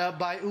 Caught up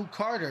by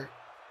Carter.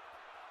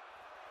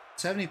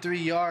 73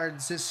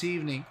 yards this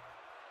evening.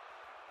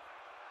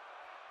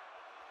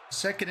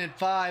 2nd and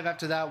 5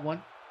 after that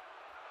one.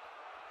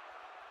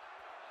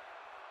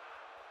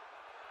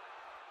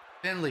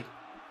 Finley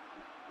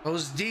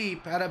goes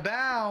deep, out of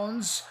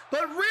bounds,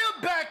 but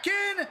reeled back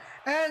in,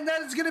 and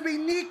that is going to be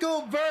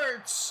Nico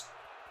Verts.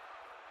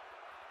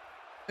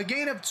 A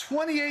gain of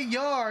 28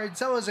 yards.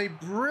 That was a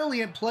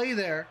brilliant play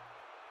there.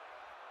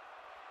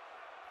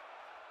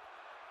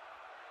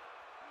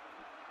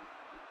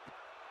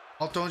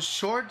 Ball thrown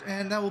short,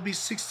 and that will be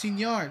 16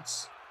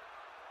 yards.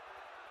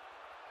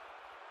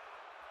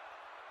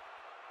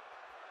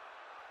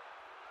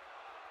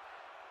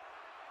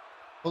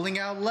 Pulling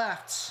out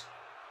left.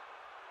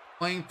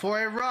 Going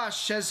for a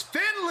rush as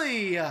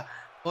Finley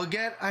will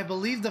get, I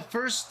believe, the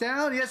first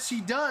down. Yes, he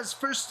does.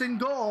 1st and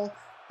goal.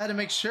 Had to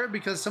make sure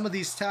because some of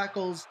these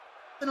tackles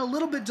have been a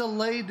little bit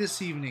delayed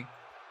this evening.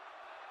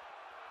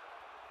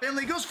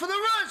 Finley goes for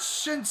the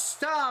rush and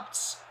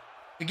stopped.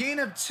 A gain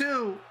of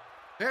 2.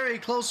 Very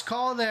close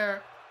call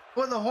there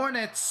for the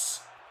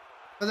Hornets.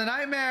 For the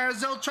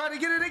Nightmares, they'll try to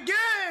get it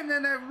again,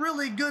 and a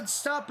really good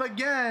stop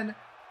again.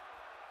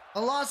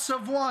 A loss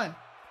of 1.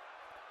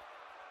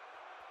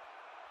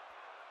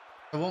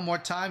 One more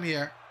time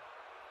here.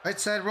 Right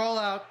side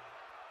rollout.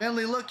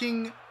 Finley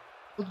looking,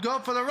 would go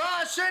for the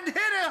rush and hit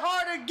it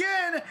hard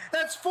again.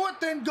 That's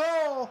 4th and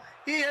goal.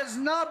 He has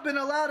not been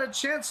allowed a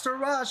chance to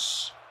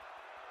rush.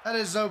 That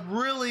is a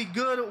really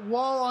good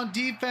wall on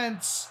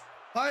defense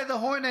by the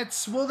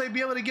Hornets. Will they be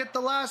able to get the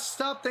last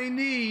stop they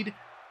need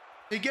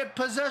to get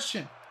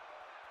possession?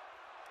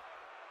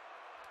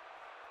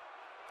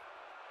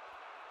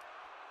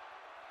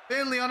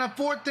 Finley on a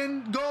 4th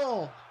and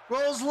goal.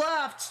 Rolls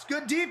left.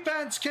 Good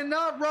defense.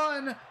 Cannot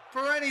run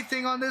for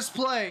anything on this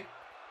play.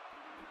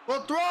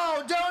 Will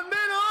throw down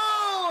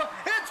middle.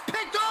 It's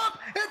picked up.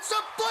 It's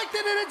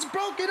deflected and it's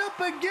broken up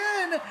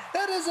again.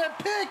 That is a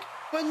pick.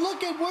 But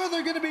look at where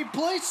they're going to be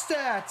placed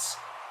stats.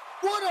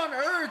 What on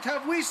earth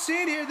have we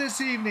seen here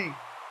this evening?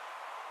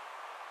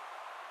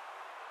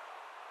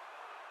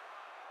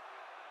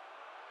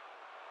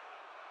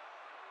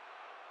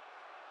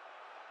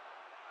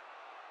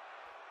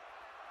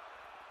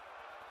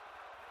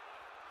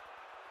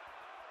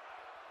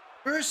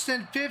 First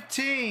and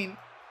 15.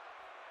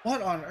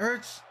 What on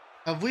earth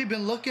have we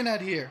been looking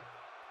at here?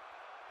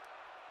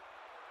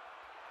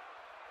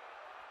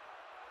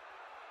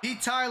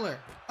 Pete Tyler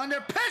under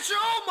pressure.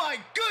 Oh my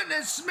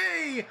goodness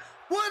me!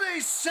 What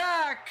a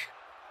sack!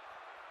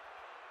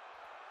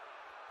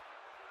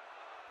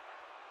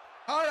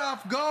 Caught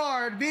off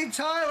guard. Pete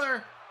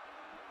Tyler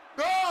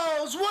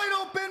throws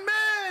wide open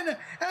man,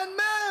 and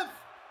Meth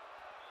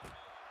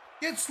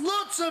gets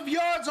lots of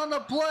yards on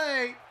the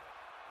play.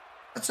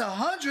 That's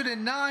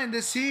 109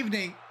 this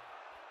evening.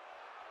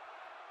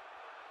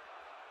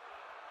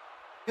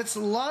 It's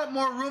a lot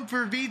more room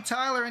for V.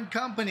 Tyler and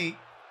company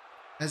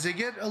as they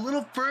get a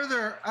little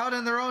further out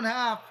in their own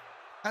half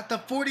at the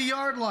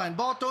 40-yard line.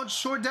 Ball thrown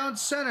short down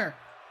center.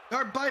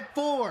 Yard by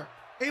 4.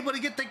 Able to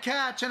get the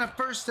catch and a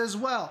first as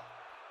well.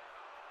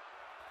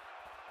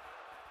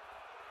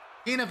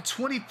 Gain of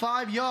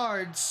 25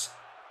 yards.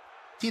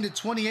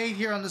 18-28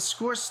 here on the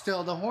score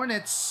still. The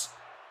Hornets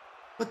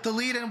with the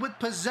lead and with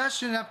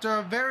possession after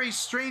a very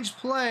strange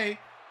play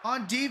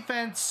on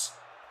defense.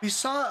 We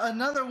saw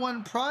another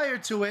one prior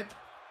to it.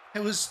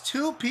 It was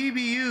 2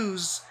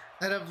 PBUs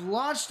that have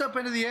launched up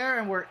into the air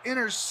and were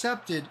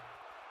intercepted.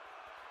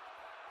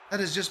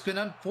 That has just been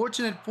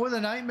unfortunate for the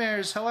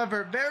Nightmares.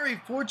 However,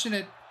 very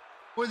fortunate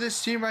for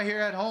this team right here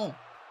at home.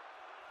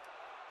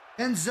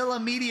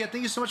 Enzilla Media,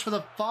 thank you so much for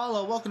the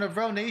follow. Welcome to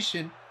Bro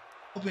Nation.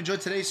 Hope you enjoyed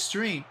today's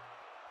stream.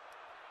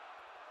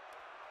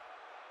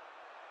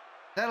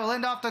 That'll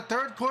end off the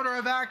third quarter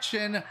of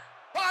action.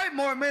 5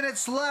 more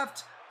minutes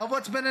left of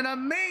what's been an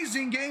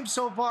amazing game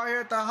so far here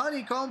at the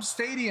Honeycomb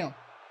Stadium.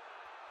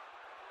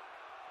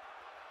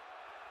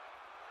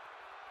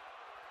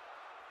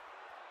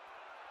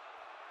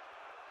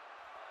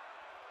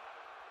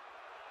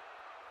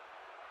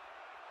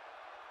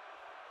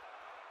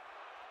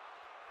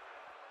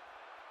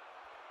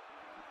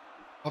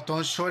 Ball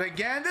thrown short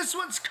again. This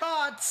one's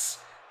caught.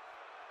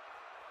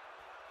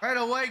 right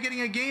away,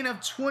 getting a gain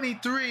of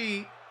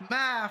 23.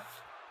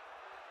 Math,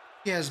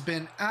 he has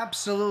been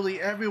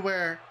absolutely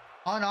everywhere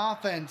on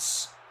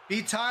offense.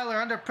 B. Tyler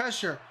under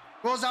pressure.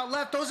 Rolls out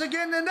left, throws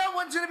again, and that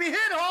one's going to be hit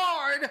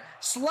hard.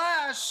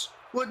 Slash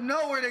with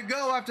nowhere to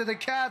go after the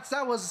Cats.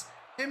 That was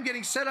him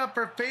getting set up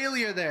for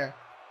failure there.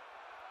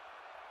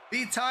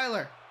 B.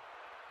 Tyler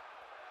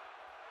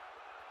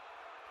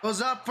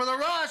goes up for the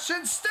rush.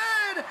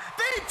 Instead,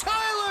 B.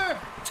 Tyler,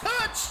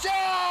 touchdown!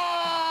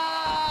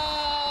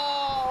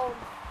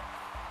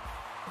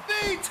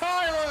 B.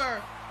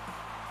 Tyler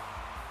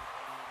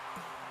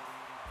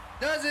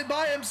does it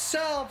by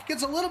himself.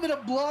 Gets a little bit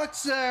of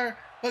blocks there,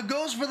 but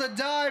goes for the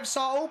dive.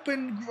 Saw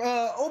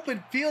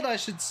open field, I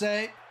should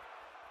say.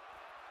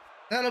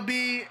 That'll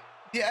be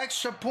the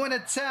extra point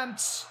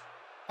attempts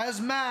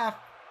as Math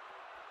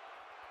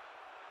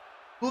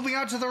moving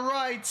out to the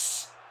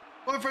right.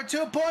 Going for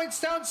 2 points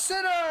down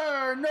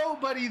center.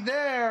 Nobody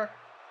there.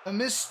 A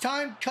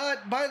mistimed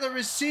cut by the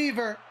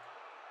receiver.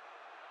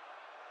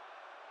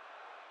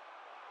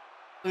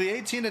 The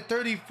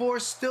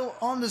 18-34 still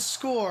on the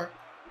score.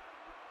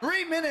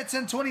 3 minutes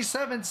and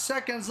 27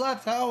 seconds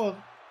left. How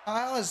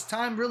has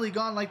time really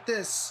gone like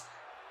this?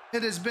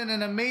 It has been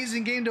an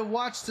amazing game to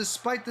watch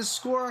despite the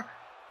score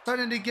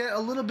starting to get a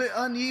little bit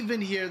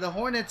uneven here. The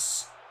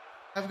Hornets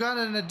have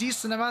gotten a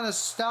decent amount of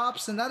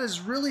stops, and that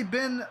has really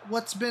been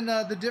what's been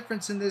the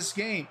difference in this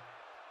game.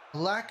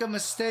 Lack of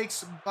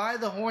mistakes by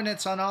the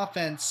Hornets on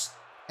offense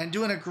and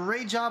doing a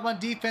great job on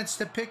defense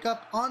to pick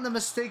up on the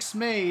mistakes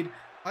made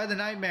by the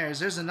Nightmares.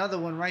 There's another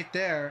one right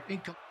there.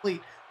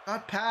 Incomplete.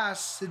 Got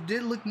pass. It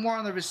did look more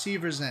on the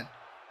receiver's end.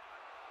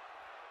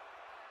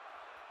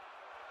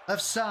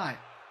 Left side.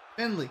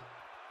 Finley.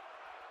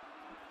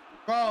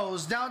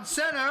 Throws down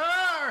center.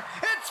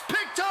 It's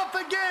picked off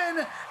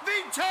again. V.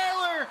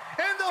 Tyler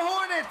and the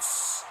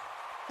Hornets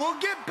will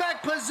get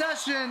back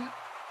possession.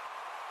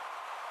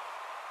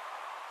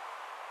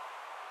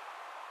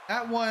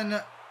 That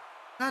one,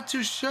 not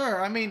too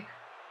sure. I mean,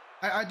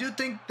 I do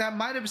think that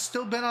might have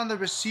still been on the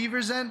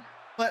receiver's end,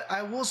 but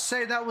I will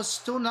say that was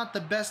still not the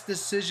best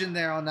decision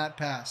there on that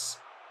pass.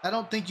 I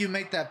don't think you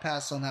make that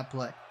pass on that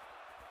play.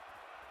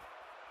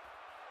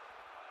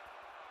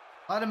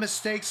 A lot of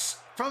mistakes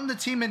from the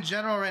team in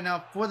general right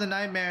now for the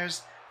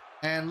Nightmares,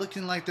 and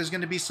looking like there's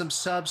going to be some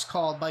subs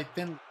called by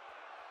Finley.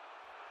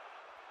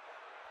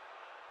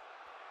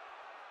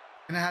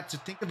 Gonna have to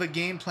think of a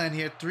game plan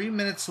here. 3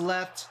 minutes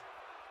left.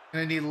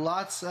 Gonna need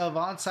lots of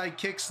onside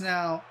kicks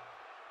now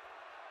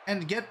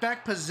and get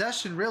back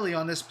possession really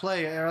on this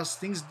play, or else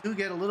things do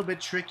get a little bit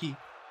tricky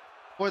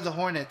for the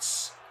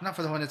Hornets. Not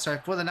for the Hornets, sorry,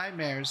 for the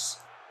Nightmares.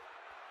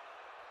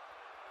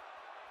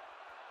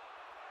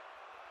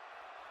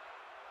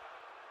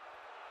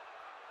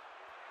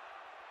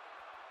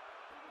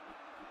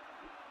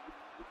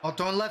 Ball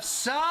thrown left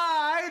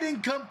side,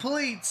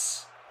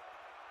 incomplete.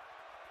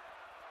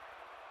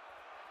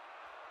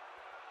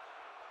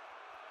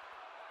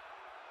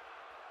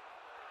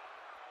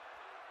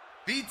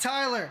 V.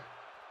 Tyler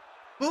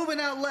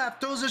moving out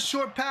left, throws a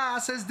short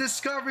pass as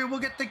Discovery will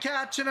get the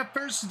catch and a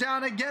first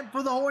down again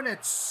for the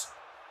Hornets.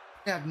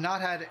 They have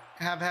not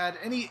had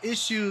any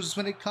issues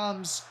when it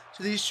comes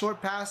to these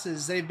short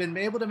passes. They've been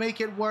able to make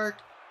it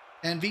work,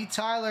 and V.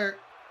 Tyler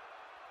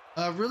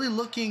really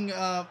looking,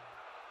 I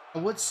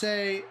would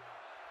say,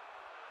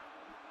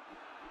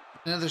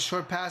 another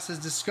short pass as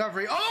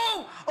Discovery.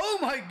 Oh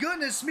my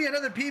goodness me,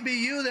 another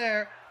PBU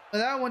there. But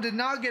that one did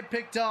not get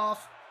picked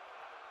off.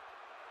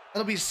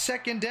 That'll be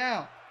second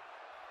down.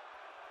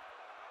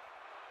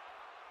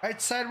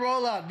 Right side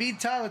rollout. V.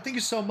 Tyler, thank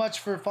you so much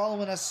for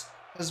following us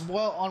as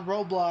well on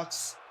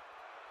Roblox.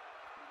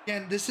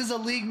 Again, this is a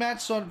league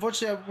match, so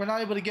unfortunately we're not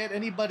able to get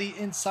anybody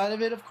inside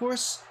of it, of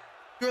course.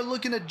 If you're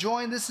looking to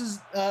join, this is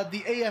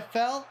the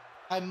AFL.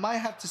 I might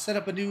have to set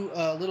up a new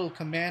little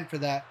command for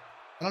that.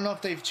 I don't know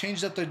if they've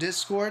changed up their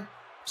Discord.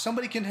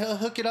 Somebody can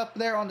hook it up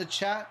there on the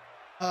chat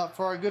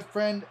for our good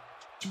friend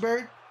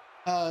Bird.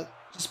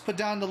 Just put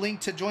down the link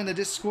to join the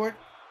Discord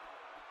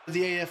for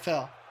the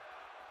AFL.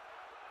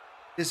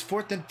 It's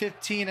 4th and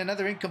 15.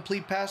 Another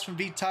incomplete pass from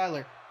V.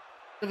 Tyler.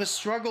 Bit of a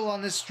struggle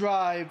on this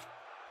drive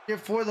here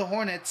for the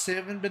Hornets. They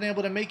haven't been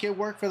able to make it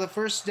work for the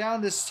first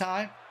down this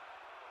time.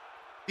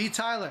 V.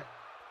 Tyler.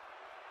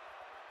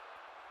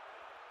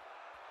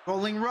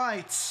 Rolling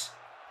right.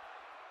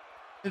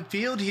 In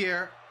field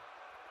here.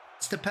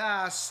 It's the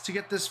pass to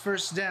get this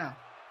first down.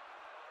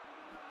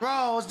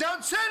 Throws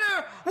down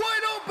center.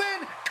 Wide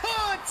open.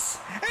 Cuts.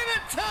 And a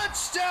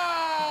touchdown.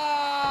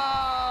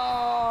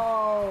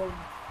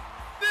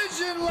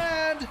 Vision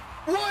land.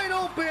 Wide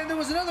open. There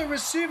was another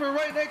receiver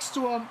right next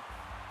to him.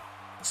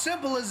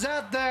 Simple as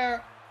that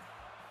there.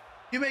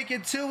 You make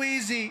it too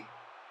easy.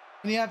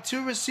 And you have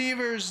two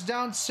receivers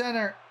down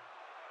center.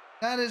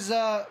 That is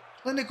a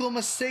clinical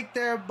mistake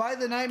there by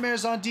the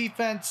Nightmares on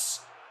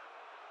defense.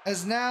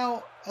 As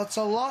now, it's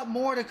a lot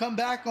more to come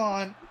back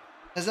on.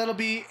 As that'll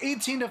be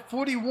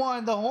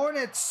 18-41. The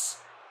Hornets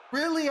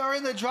really are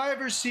in the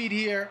driver's seat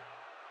here.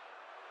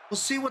 We'll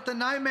see what the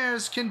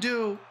Nightmares can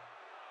do.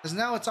 As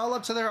now it's all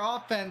up to their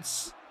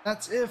offense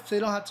That's if they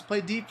don't have to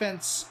play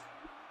defense.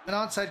 An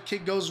onside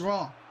kick goes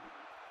wrong.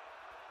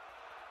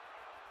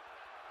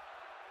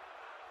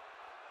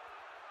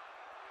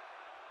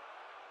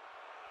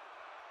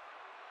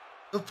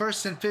 The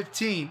 1st and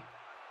 15.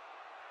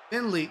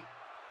 Finley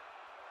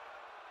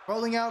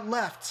rolling out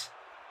left.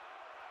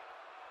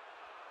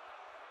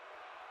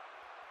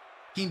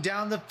 Looking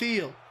down the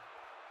field.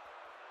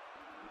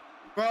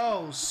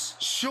 Throws.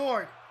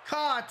 Short.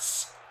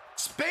 Cuts.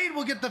 Spade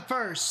will get the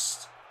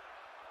first.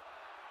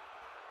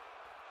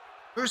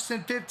 1st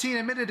and 15,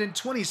 a minute and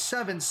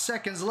 27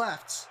 seconds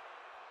left.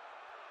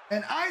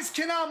 And Ice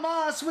Cannot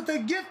Moss with a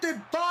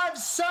gifted 5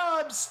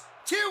 subs.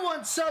 Tier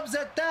 1 subs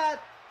at that.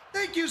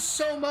 Thank you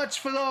so much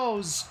for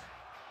those.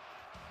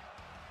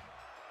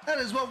 That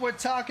is what we're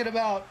talking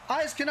about.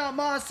 Ice Cannot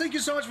Moss, thank you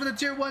so much for the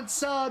Tier 1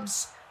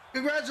 subs.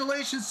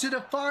 Congratulations to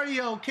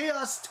Defario,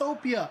 Chaos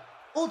Topia,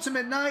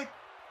 Ultimate Knight,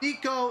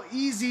 Nico,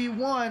 Easy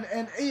One,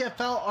 and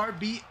AFL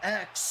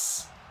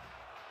RBX.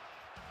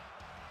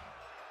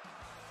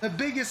 The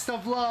biggest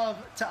of love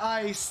to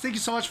Ice. Thank you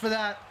so much for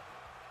that.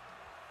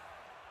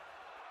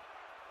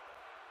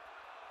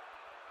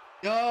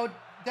 Yo,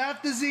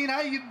 Daphthazine,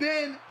 how you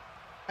been?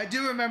 I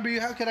do remember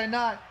you. How could I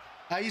not?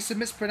 I used to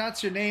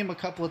mispronounce your name a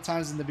couple of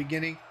times in the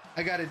beginning.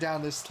 I got it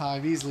down this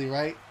time easily,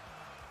 right?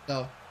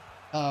 So,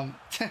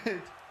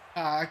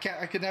 I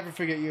could never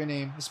forget your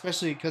name,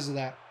 especially because of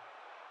that.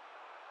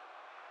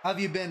 How have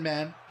you been,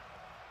 man?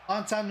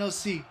 Long time no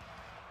see.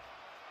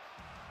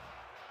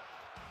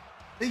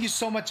 Thank you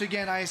so much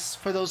again, Ice,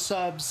 for those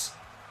subs.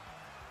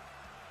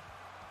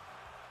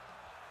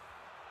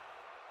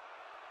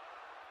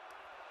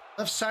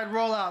 Left side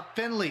rollout,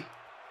 Finley.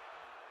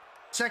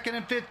 2nd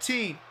and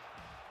 15.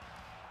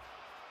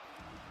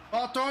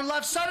 Ball thrown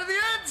left side of the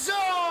end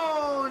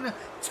zone.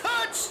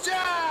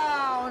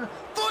 Touchdown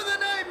for the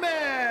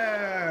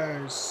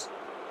Nightmares.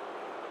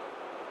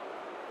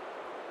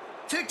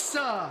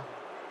 Tixa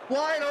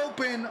wide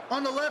open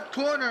on the left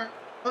corner.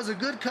 That was a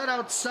good cut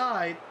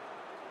outside.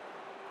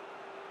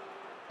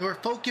 They were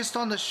focused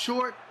on the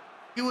short.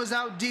 He was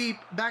out deep,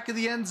 back of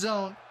the end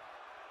zone.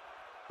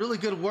 Really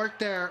good work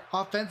there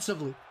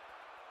offensively.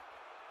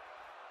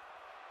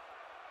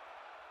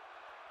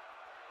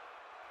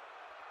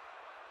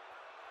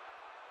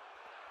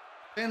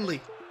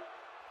 Finley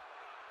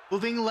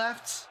moving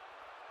left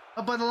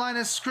up by the line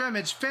of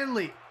scrimmage.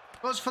 Finley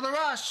goes for the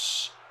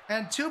rush,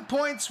 and 2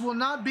 points will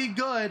not be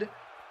good.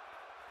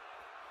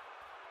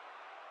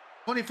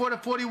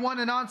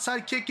 24-41, an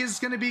onside kick is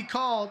going to be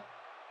called.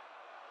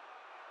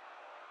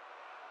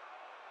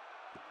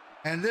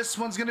 And this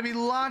one's going to be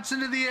launched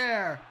into the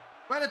air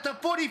right at the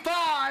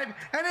 45, and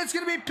it's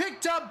going to be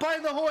picked up by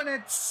the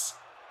Hornets.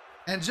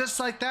 And just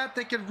like that,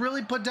 they could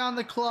really put down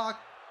the clock.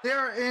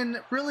 They're in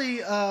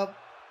really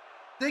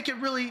they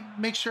could really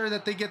make sure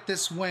that they get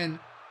this win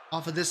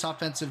off of this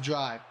offensive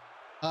drive.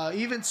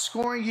 Even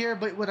scoring here,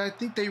 but what I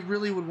think they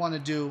really would want to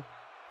do,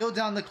 go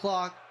down the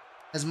clock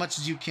as much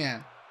as you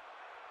can.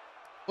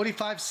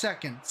 45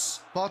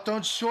 seconds. Ball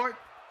thrown short.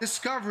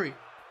 Discovery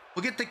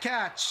will get the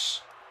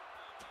catch.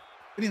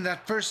 Getting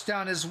that first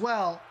down as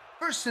well.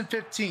 1st and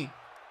 15.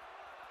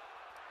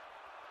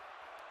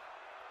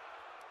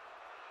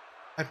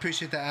 I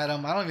appreciate that,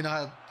 Adam. I don't even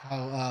know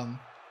how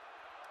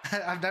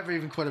I've never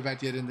even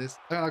quarterbacked yet in this.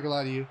 I'm not gonna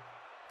lie to you.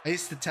 I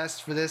used to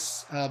test for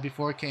this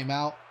before it came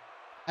out.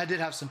 I did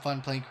have some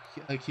fun playing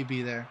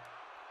QB there,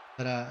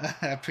 but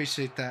I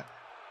appreciate that.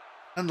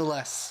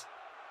 Nonetheless,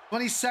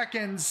 20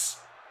 seconds.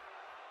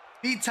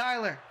 B.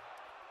 Tyler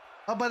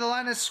up by the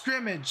line of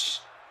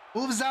scrimmage.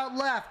 Moves out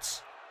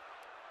left.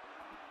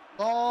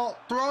 Ball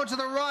thrown to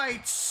the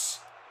right.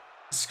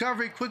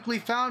 Discovery quickly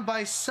found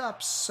by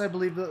Sups, I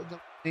believe the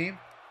name.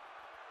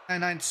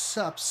 99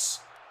 Sups.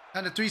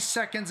 Down to 3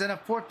 seconds and a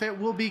forfeit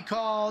will be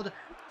called.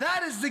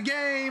 That is the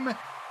game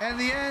and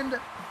the end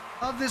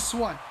of this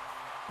one.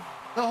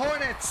 The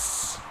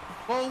Hornets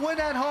will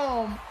win at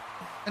home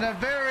and a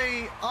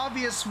very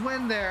obvious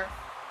win there.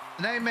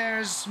 The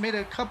Nightmares made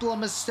a couple of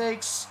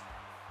mistakes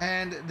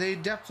and they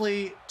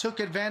definitely took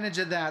advantage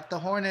of that. The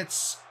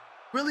Hornets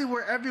really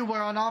were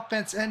everywhere on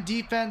offense and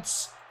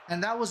defense,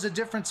 and that was a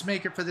difference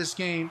maker for this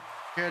game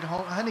here at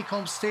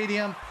Honeycomb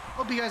Stadium.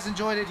 Hope you guys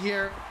enjoyed it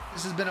here.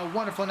 This has been a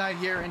wonderful night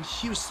here in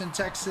Houston,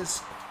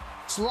 Texas.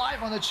 It's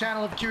live on the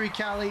channel of Kiri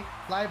Cali,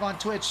 live on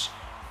Twitch.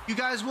 You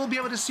guys will be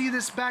able to see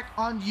this back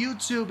on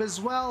YouTube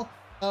as well.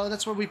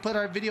 That's where we put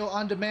our video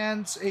on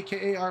demands,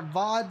 aka our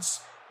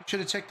VODs. Be sure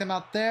to check them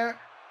out there.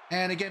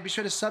 And again, be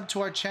sure to sub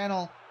to our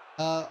channel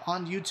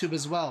on YouTube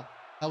as well.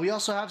 We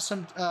also have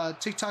some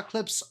TikTok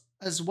clips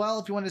as well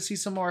if you want to see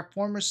some more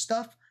former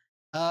stuff.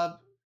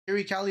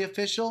 Kiri Cali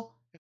Official.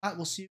 If not,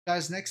 we'll see you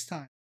guys next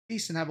time.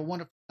 Peace and have a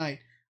wonderful night.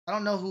 I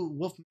don't know who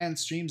Wolfman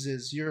Streams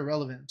is. You're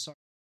irrelevant. I'm sorry.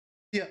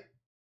 Yeah.